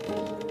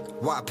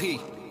 YP,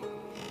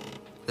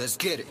 let's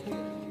get it.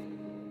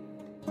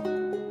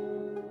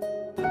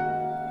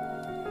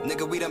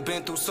 Nigga, we done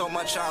been through so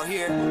much out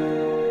here.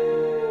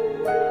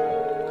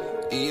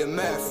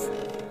 EMF,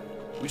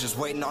 we just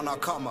waiting on our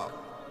come up.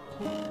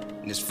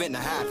 And it's finna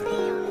happen.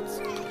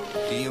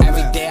 EMF.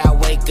 Every day I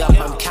wake up,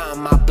 I'm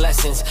counting my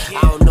blessings.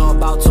 I don't know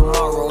about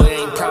tomorrow, it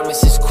ain't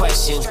promises,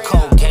 questions.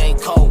 Cold gang,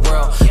 cold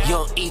world, you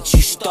don't eat,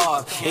 you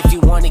starve. If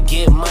you wanna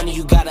get money,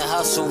 you gotta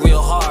hustle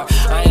real hard.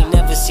 I ain't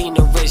never seen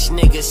a rich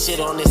nigga sit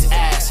on his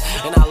ass.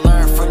 And I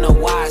learned from the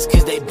wise,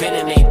 cause they been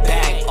in they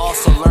bag.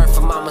 Also learned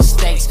from my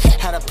mistakes,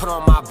 how to put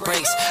on my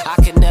brakes. I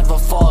can never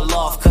fall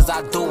off, cause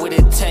I do what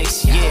it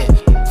takes, yeah.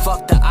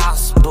 Fuck the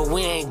ops, but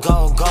we ain't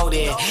gon' go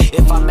there.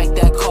 If I make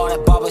that call,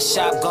 that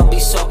barbershop gon' be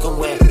soaking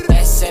wet.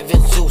 S7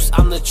 Zeus,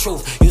 I'm the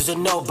truth, you's a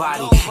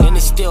nobody. And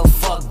it's still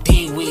fuck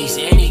D-Weez,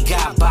 and he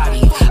got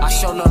body. I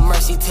show no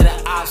mercy to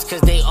the ops,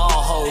 cause they all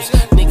hoes.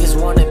 Niggas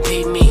wanna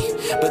be me,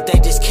 but they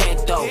just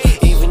can't though.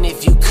 Even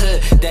if you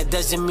could, that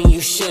doesn't mean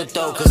you should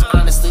though. Cause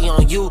honestly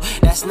on you,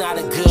 that's not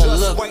a good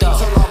look though.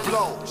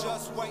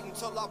 Just wait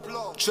until I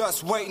blow.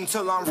 Just wait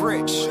until I'm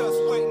rich.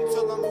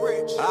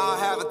 I'll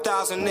have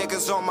 1,000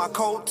 niggas on my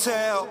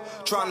coattail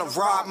trying to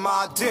rob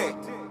my dick.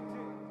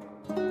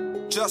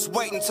 Just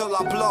wait until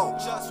I blow.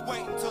 Just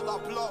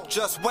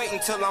wait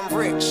until I'm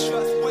rich.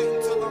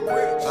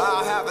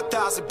 I'll have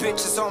 1,000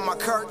 bitches on my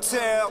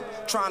curtail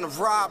trying to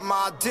rob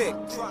my dick.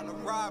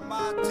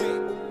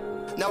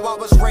 Now I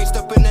was raised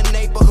up in a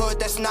neighborhood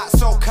that's not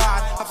so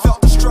kind. I felt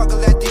the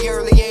struggle at the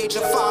early age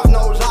of 5,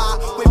 no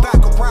lie. Way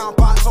back around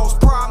Botzo's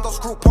prime, those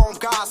group home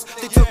guys.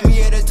 They took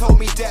me in and told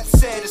me Death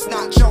said it's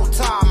not your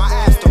time. I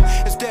asked them,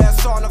 is there a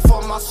sauna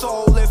for my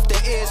soul? If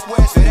there is,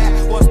 where's it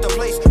at? What's the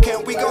place?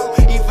 Can we go?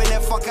 Even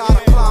if I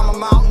gotta climb a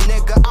mountain,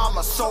 nigga,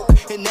 I'ma soak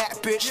in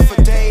that bitch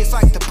for days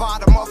like the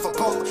bottom of a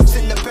boat. It's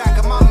in the back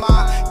of my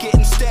mind,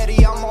 getting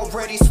steady, I'm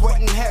already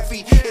sweating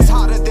heavy. It's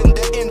hotter than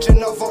the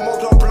engine of a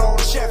motor-blown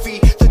Chevy.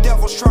 The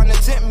devil's trying to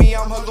tempt me,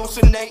 I'm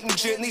hallucinating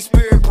gently.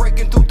 Spirit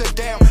breaking through the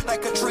dam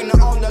like Katrina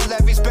on the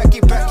levees. Becky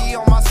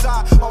on my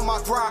side, on my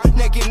grind,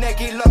 naked,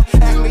 look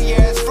at me,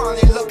 yeah, it's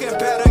finally looking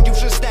better. You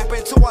should step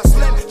into a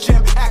slim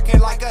gym, acting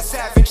like a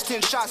savage.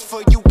 10 shots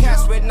for you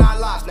cats with 9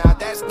 lives, now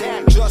that's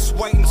damage. Just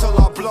wait until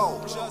I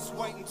blow. Just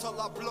wait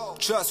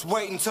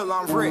until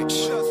I'm rich.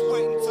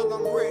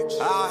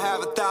 I'll have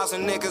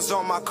 1,000 niggas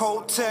on my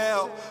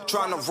coattail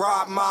trying to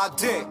rob my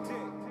dick.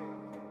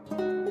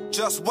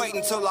 Just wait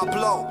until I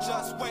blow.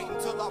 Just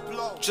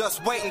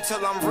wait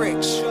until I'm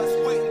rich.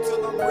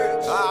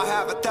 I'll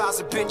have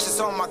 1,000 bitches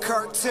on my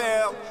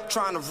curtail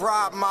trying to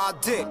rob my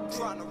dick.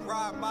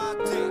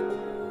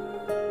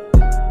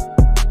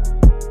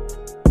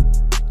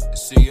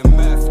 It's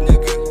EMF.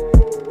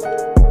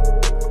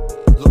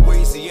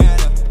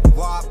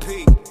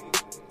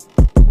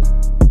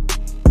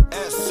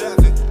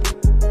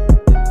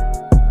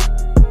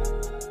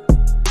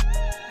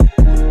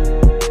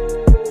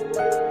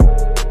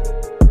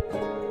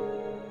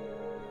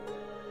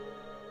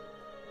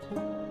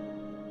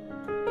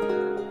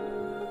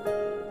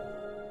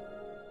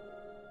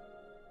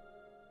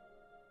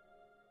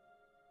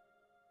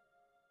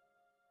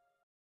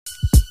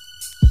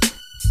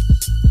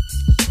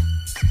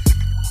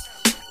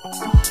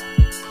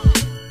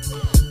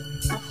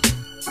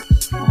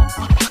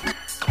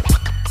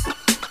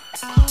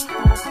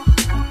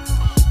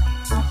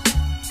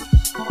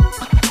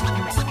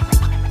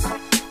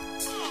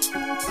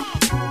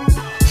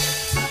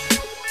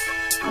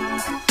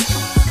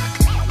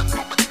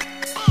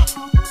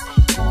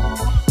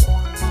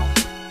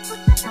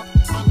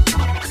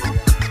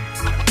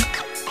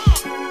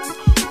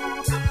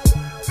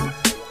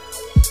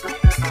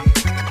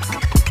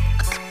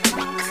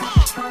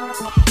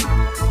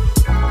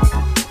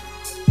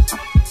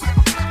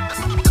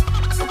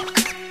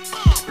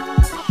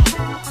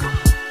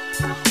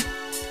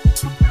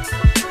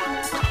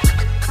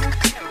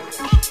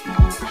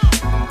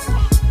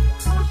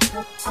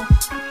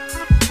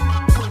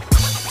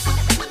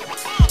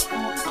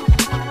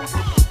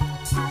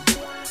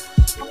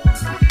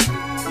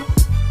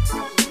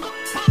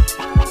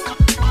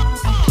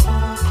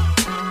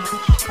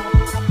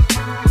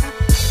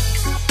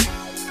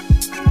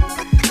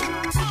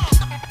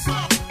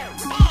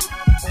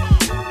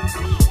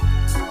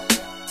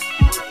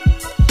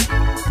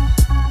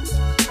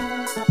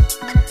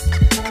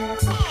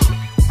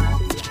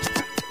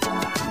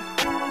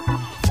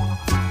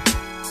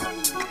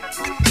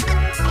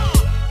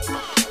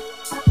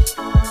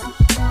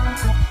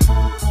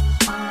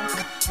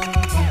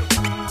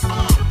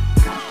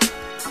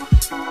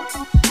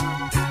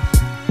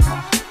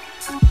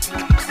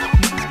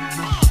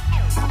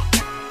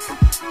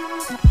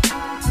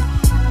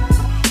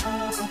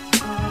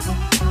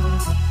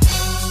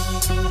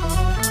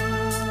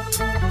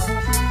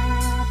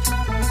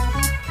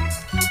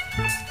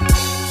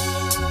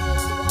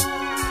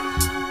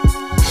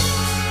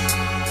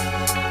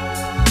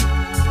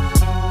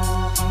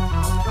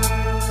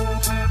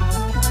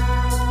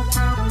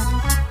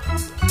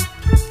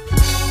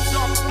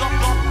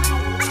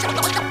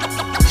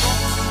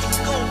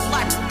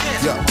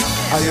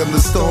 I am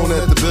the stone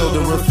that the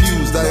builder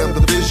refused. I am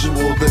the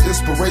visual, the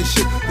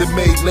inspiration that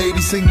made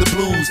ladies sing the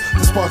blues.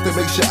 The spark that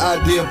makes your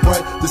idea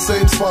bright, the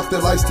same spark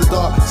that lights the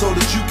dark, so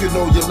that you can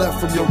know your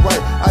left from your right.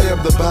 I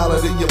am the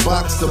ballad in your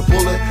box, the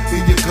bullet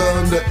in your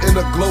gun, the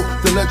inner glow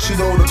to let you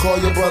know to call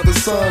your brother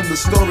son. The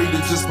story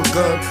that just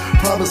begun,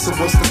 promise of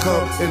what's to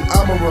come, and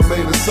I'ma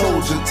remain a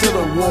soldier till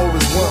the war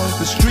is won.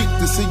 The street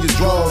that's in your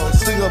drawers,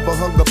 sting of a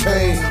hunger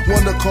pain,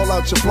 one to call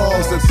out your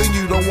flaws, the thing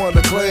you don't want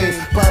to claim.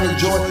 Pride and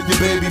joy, your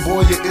baby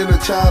boy, your inner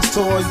child's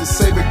toy, your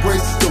saving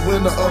grace, the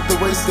winner of the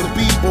race, the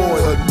B-boy,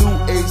 a new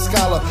age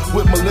scholar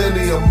with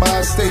millennium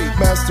mind state,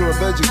 master of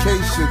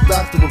education,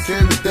 doctoral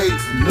candidate.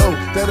 No,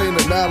 that ain't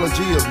an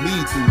analogy of me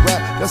through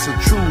rap, that's a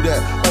true that,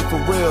 like for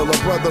real, a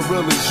brother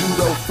really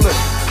judo flip.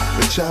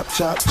 The chop,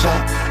 chop, chop,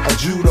 a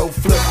judo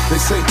flip.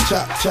 They say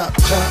chop, chop,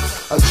 chop,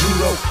 a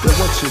judo. Then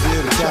what you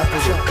hear, the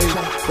capital A,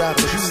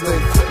 rappers, you stay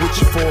with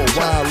you for a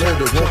while, let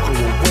it walk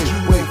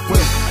away,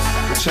 wait.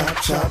 The chop,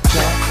 chop,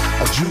 chop,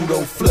 a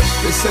judo flip.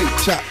 They say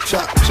chop,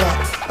 chop, chop,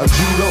 a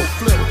judo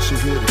flip. What you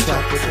hear, the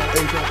capital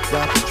A,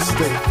 rappers, you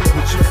stay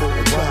with you for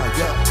a while,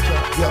 yeah.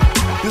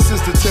 This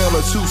is the tale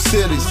of two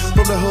cities,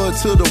 from the hood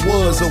to the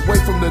woods, away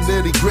from the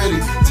nitty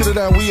gritty. To the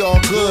down, we all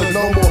good,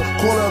 no more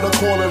corner to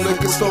corner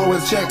liquor store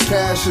and check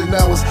cash. And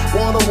now it's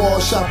wall to wall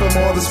shopping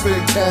mall to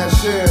spend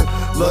cash in.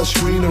 Lush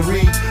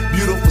greenery,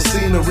 beautiful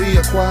scenery,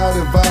 a quiet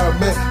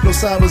environment, no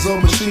sirens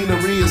or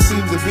machinery. It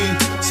seems to be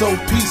so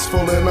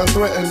peaceful and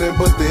unthreatening,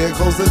 but there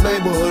goes the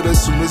neighborhood as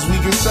soon as we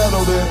get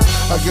settled in.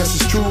 I guess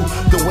it's true,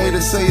 the way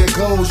they say it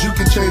goes. You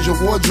can change your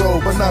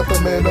wardrobe, but not the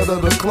man under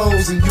the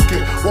clothes. And you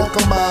can walk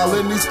a mile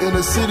in these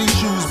inner city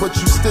shoes, but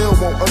you still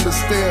won't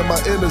understand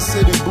my inner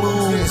city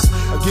blues.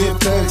 I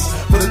give thanks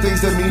for the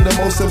things that mean the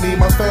most to me,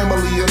 my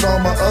family and all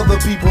my other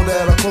people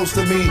that are close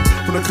to me.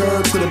 From the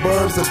curb to the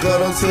burbs, the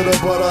gutter to the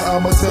butter,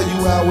 I'ma tell you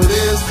how it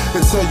is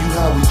and tell you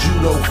how we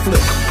judo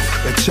flip.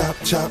 And chop,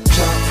 chop,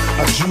 chop,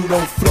 a judo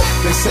flip.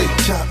 They say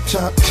chop,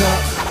 chop,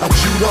 chop, a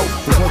judo.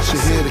 But once you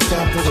hear the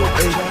capital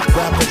A,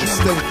 rapper to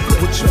stay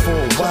with you for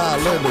a while,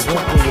 let it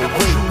walk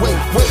away,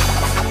 wait.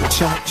 The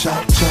chop,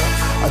 chop, chop,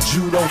 a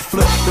judo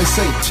flip. They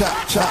say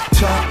chop, chop,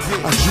 chop,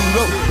 a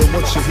judo. But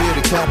once you hear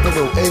the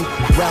capital A,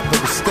 rapper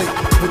to stay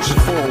with you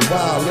for a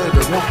while, let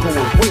it walk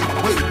away,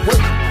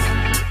 wait.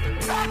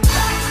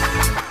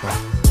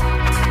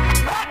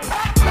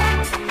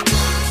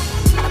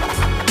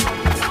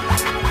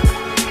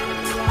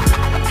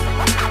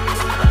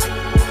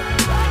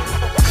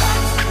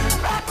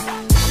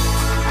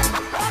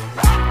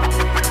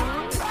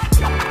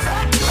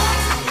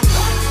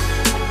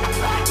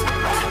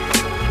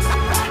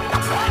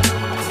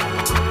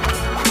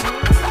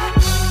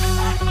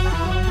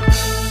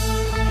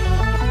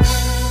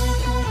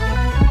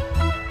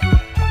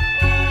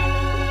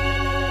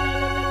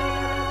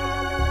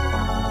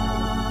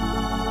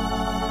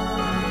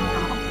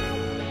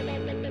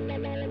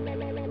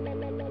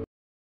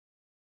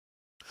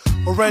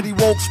 Already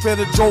woke, spit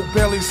a joke,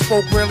 barely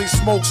spoke, rarely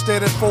smoked,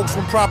 stared at folks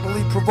when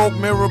properly provoked,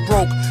 mirror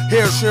broke.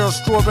 Hair share a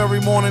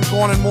strawberry morning,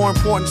 gone and more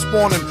important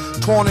spawning,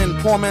 torn in,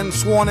 poor men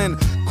sworn in.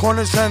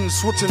 Cornish hens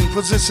switching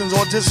positions,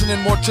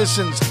 auditioning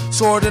morticians,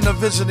 sword in a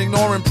vision,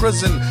 ignoring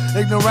prison.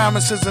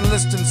 Ignoramuses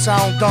enlisting,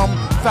 sound dumb,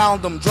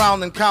 found them,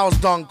 drowned in cow's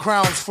dung,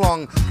 crowns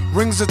flung.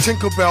 Rings a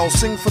Tinkerbell,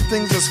 sing for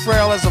things as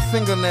frail as a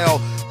fingernail.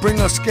 Bring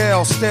a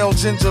scale, stale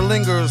ginger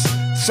lingers.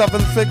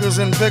 7 figures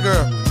and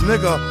bigger,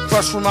 nigga,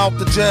 fresh from out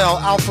the jail,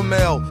 alpha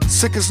male.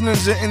 Sickest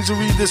ninja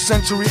injury this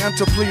century,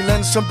 enter plea,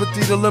 lend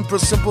sympathy to limper,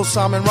 simple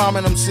Simon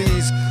Ramen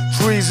MCs.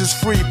 Trees is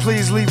free,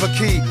 please leave a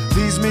key.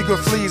 These meager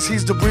fleas,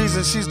 he's the breeze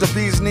and she's the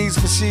bee's knees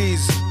for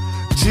she's.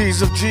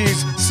 G's of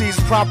G's, seize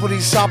property,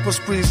 shopper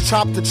sprees,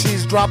 chop the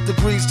cheese, drop the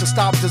grease to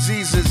stop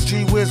diseases.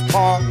 Gee whiz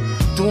pa,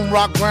 doom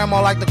rock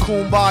grandma like the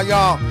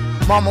Kumbaya.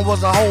 Mama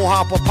was a hoe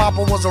hopper,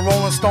 Papa was a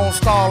Rolling Stone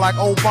star like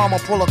Obama.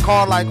 Pull a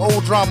card like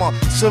old drama.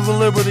 Civil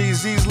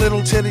liberties, these little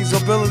titties,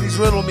 abilities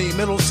riddle me,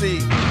 middle C.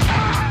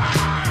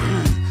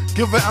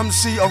 Give an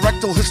MC a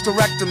rectal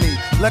hysterectomy.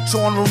 Lecture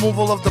on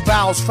removal of the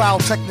bowels, foul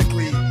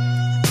technically.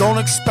 Don't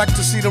expect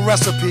to see the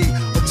recipe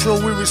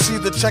until we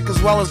receive the check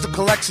as well as the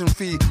collection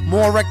fee.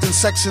 More wrecked in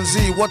Section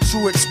Z, what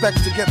you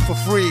expect to get for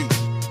free?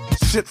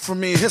 Shit for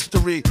me,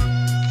 history.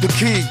 The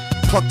key,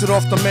 plucked it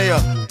off the mayor.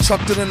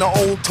 Chucked it in the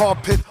old tar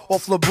pit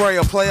off La Brea,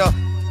 player.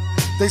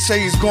 They say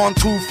he's gone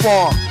too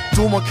far.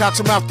 Duma catch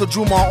him after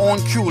Juma on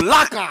cue.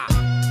 Laka!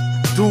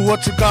 Do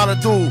what you gotta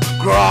do.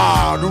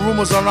 Grah, the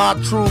rumors are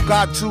not true.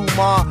 Got you,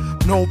 ma.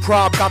 No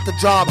prob, got the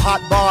job.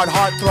 Hot barred,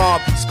 heart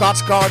throb.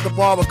 Scotch guard, the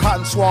barber,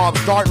 cotton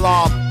swabs, dart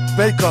lob.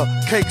 Baker,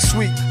 cake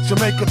sweet.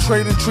 Jamaica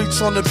trading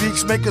treats on the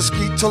beach. Make a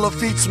skeet till her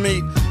feet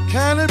meet.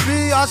 Can it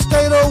be I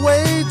stayed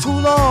away too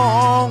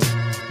long?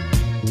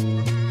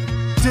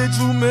 Did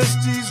you miss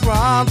these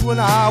rhymes when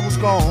I was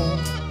gone?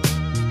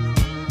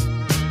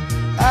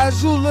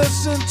 As you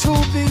listen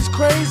to these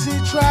crazy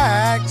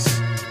tracks,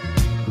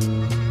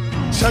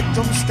 check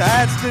them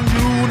stats, then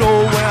you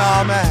know where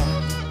I'm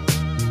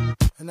at.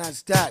 And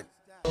that's that.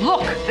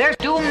 Look, there's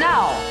Doom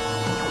now.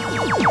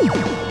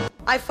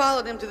 I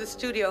followed him to the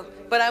studio,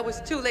 but I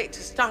was too late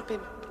to stop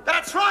him.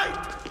 That's right!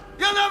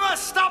 You'll never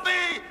stop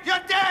me! You're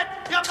dead!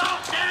 You're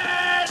both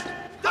dead!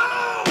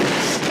 No!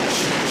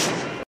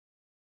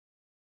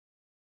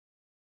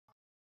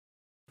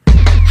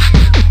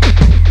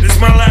 This is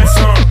my last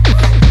song.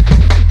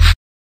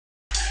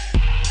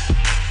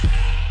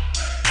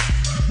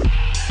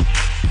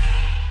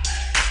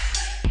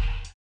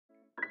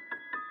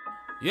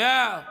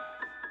 Yeah.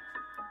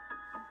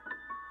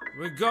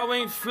 We're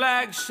going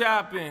flag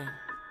shopping.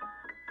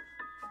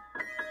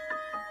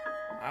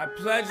 I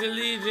pledge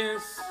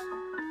allegiance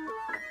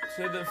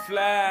to the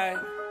flag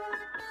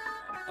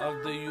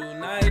of the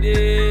United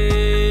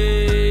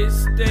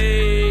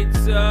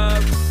States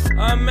of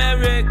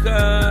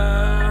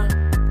America.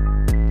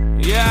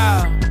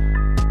 Yeah.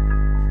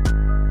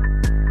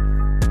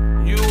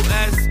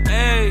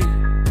 USA.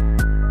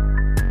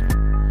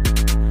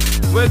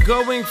 We're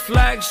going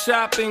flag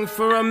shopping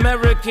for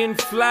American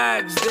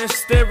flags. They're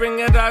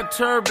staring at our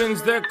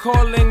turbans, they're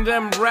calling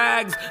them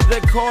rags. They're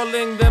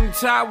calling them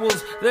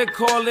towels, they're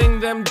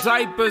calling them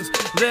diapers.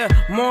 They're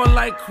more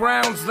like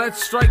crowns,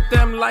 let's strike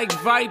them like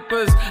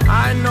vipers.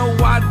 I know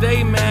why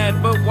they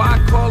mad, but why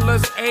call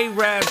us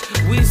Arabs?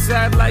 We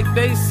sad like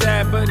they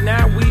sad, but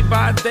now we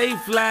buy they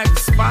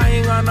flags.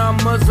 Spying on our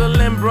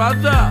Muslim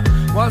brother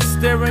while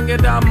staring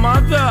at our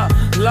mother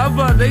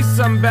lover. They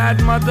some bad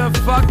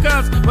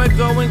motherfuckers. We're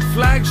going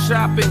flag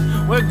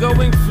shopping, we're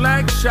going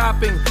flag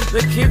shopping.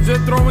 The kids are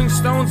throwing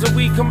stones and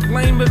we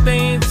complain, but they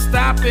ain't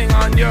stopping.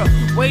 On your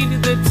way to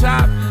the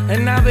top,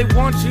 and now they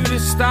want you to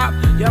stop.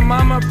 Your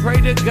mama pray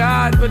to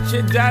God, but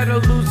your dad'll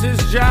lose his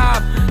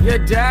job. Your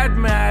dad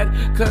mad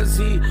cause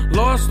he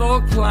lost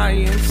all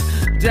clients.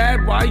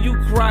 Dad, why you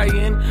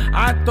crying?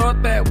 I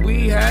thought that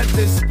we had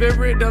the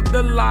spirit of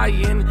the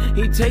lion.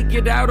 He take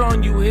it out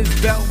on you,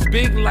 his belt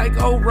big like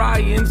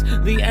Orion's.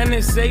 The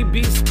NSA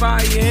be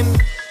spying.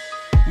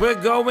 We're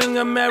going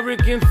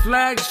American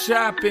flag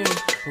shopping.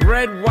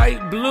 Red,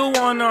 white, blue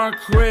on our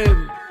crib.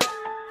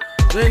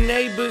 The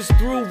neighbors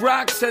threw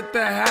rocks at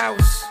the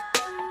house.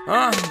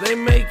 They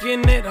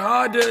making it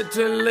harder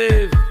to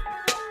live.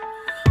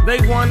 They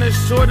want a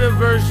shorter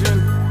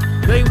version.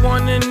 They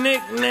want a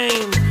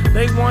nickname.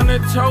 They want to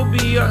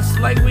Toby us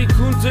like we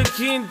Kunta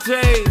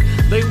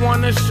Kinte. They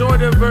want a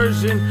shorter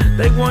version.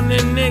 They want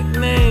a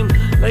nickname.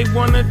 They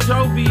want to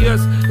Toby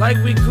us like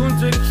we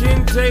Kunta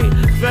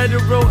Kinte.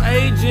 Federal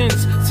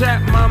agents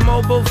tap my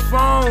mobile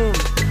phone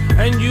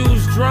and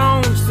use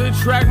drones to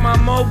track my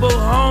mobile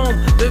home.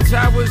 The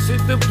towers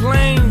hit the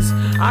planes.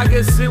 I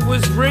guess it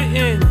was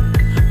written.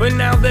 But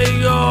now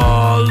they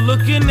all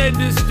looking at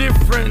us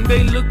different.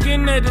 They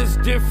looking at us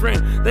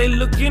different. They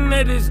looking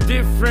at us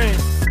different.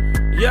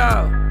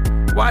 Yo,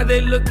 why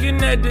they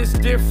looking at us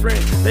different?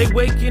 They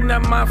waking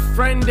up my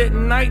friend at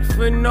night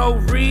for no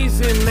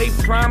reason. They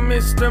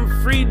promised him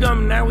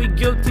freedom, now he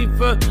guilty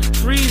for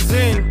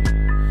treason.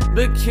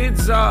 The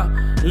kids are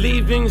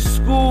leaving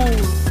school.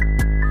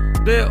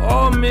 They're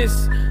all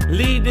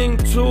misleading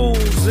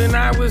tools. And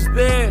I was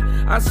there,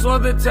 I saw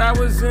the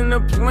towers and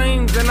the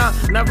planes. And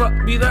I'll never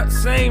be the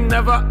same,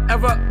 never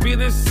ever be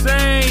the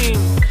same.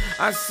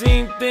 I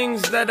seen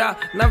things that I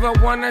never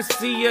wanna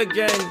see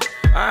again.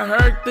 I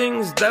heard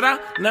things that I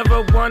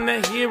never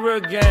wanna hear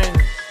again.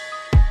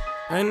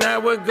 And now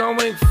we're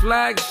going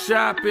flag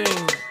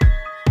shopping.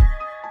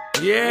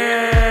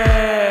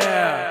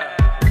 Yeah.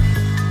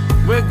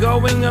 We're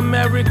going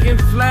American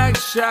flag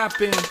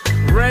shopping.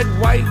 Red,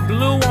 white,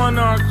 blue on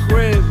our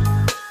crib.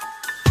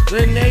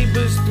 The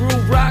neighbors threw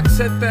rocks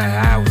at the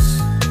house.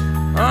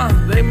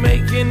 They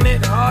making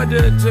it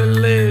harder to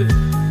live.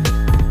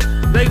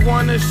 They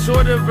want a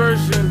shorter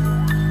version.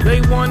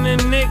 They want a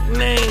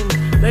nickname.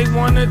 They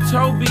want to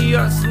Toby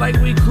us like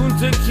we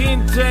Kunta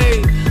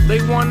Kinte.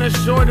 They want a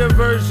shorter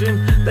version.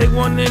 They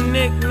want a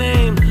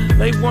nickname.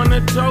 They want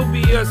to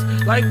Toby us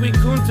like we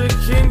Kunta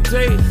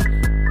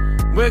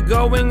Kinte. We're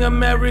going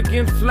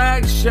American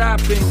flag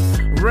shopping.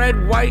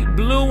 Red, white,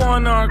 blue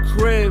on our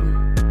crib.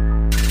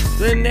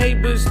 The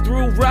neighbors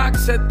threw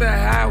rocks at the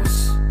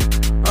house.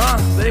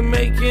 They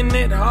making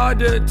it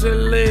harder to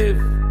live.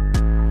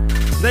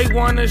 They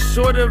want a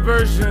shorter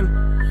version.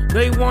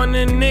 They want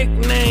a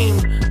nickname.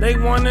 They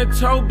want to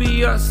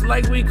Toby us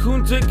like we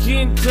Kunta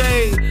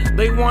Kinte.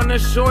 They want a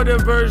shorter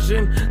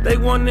version. They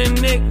want a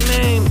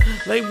nickname.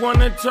 They want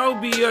to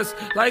Toby us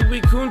like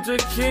we Kunta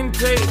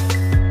Kinte.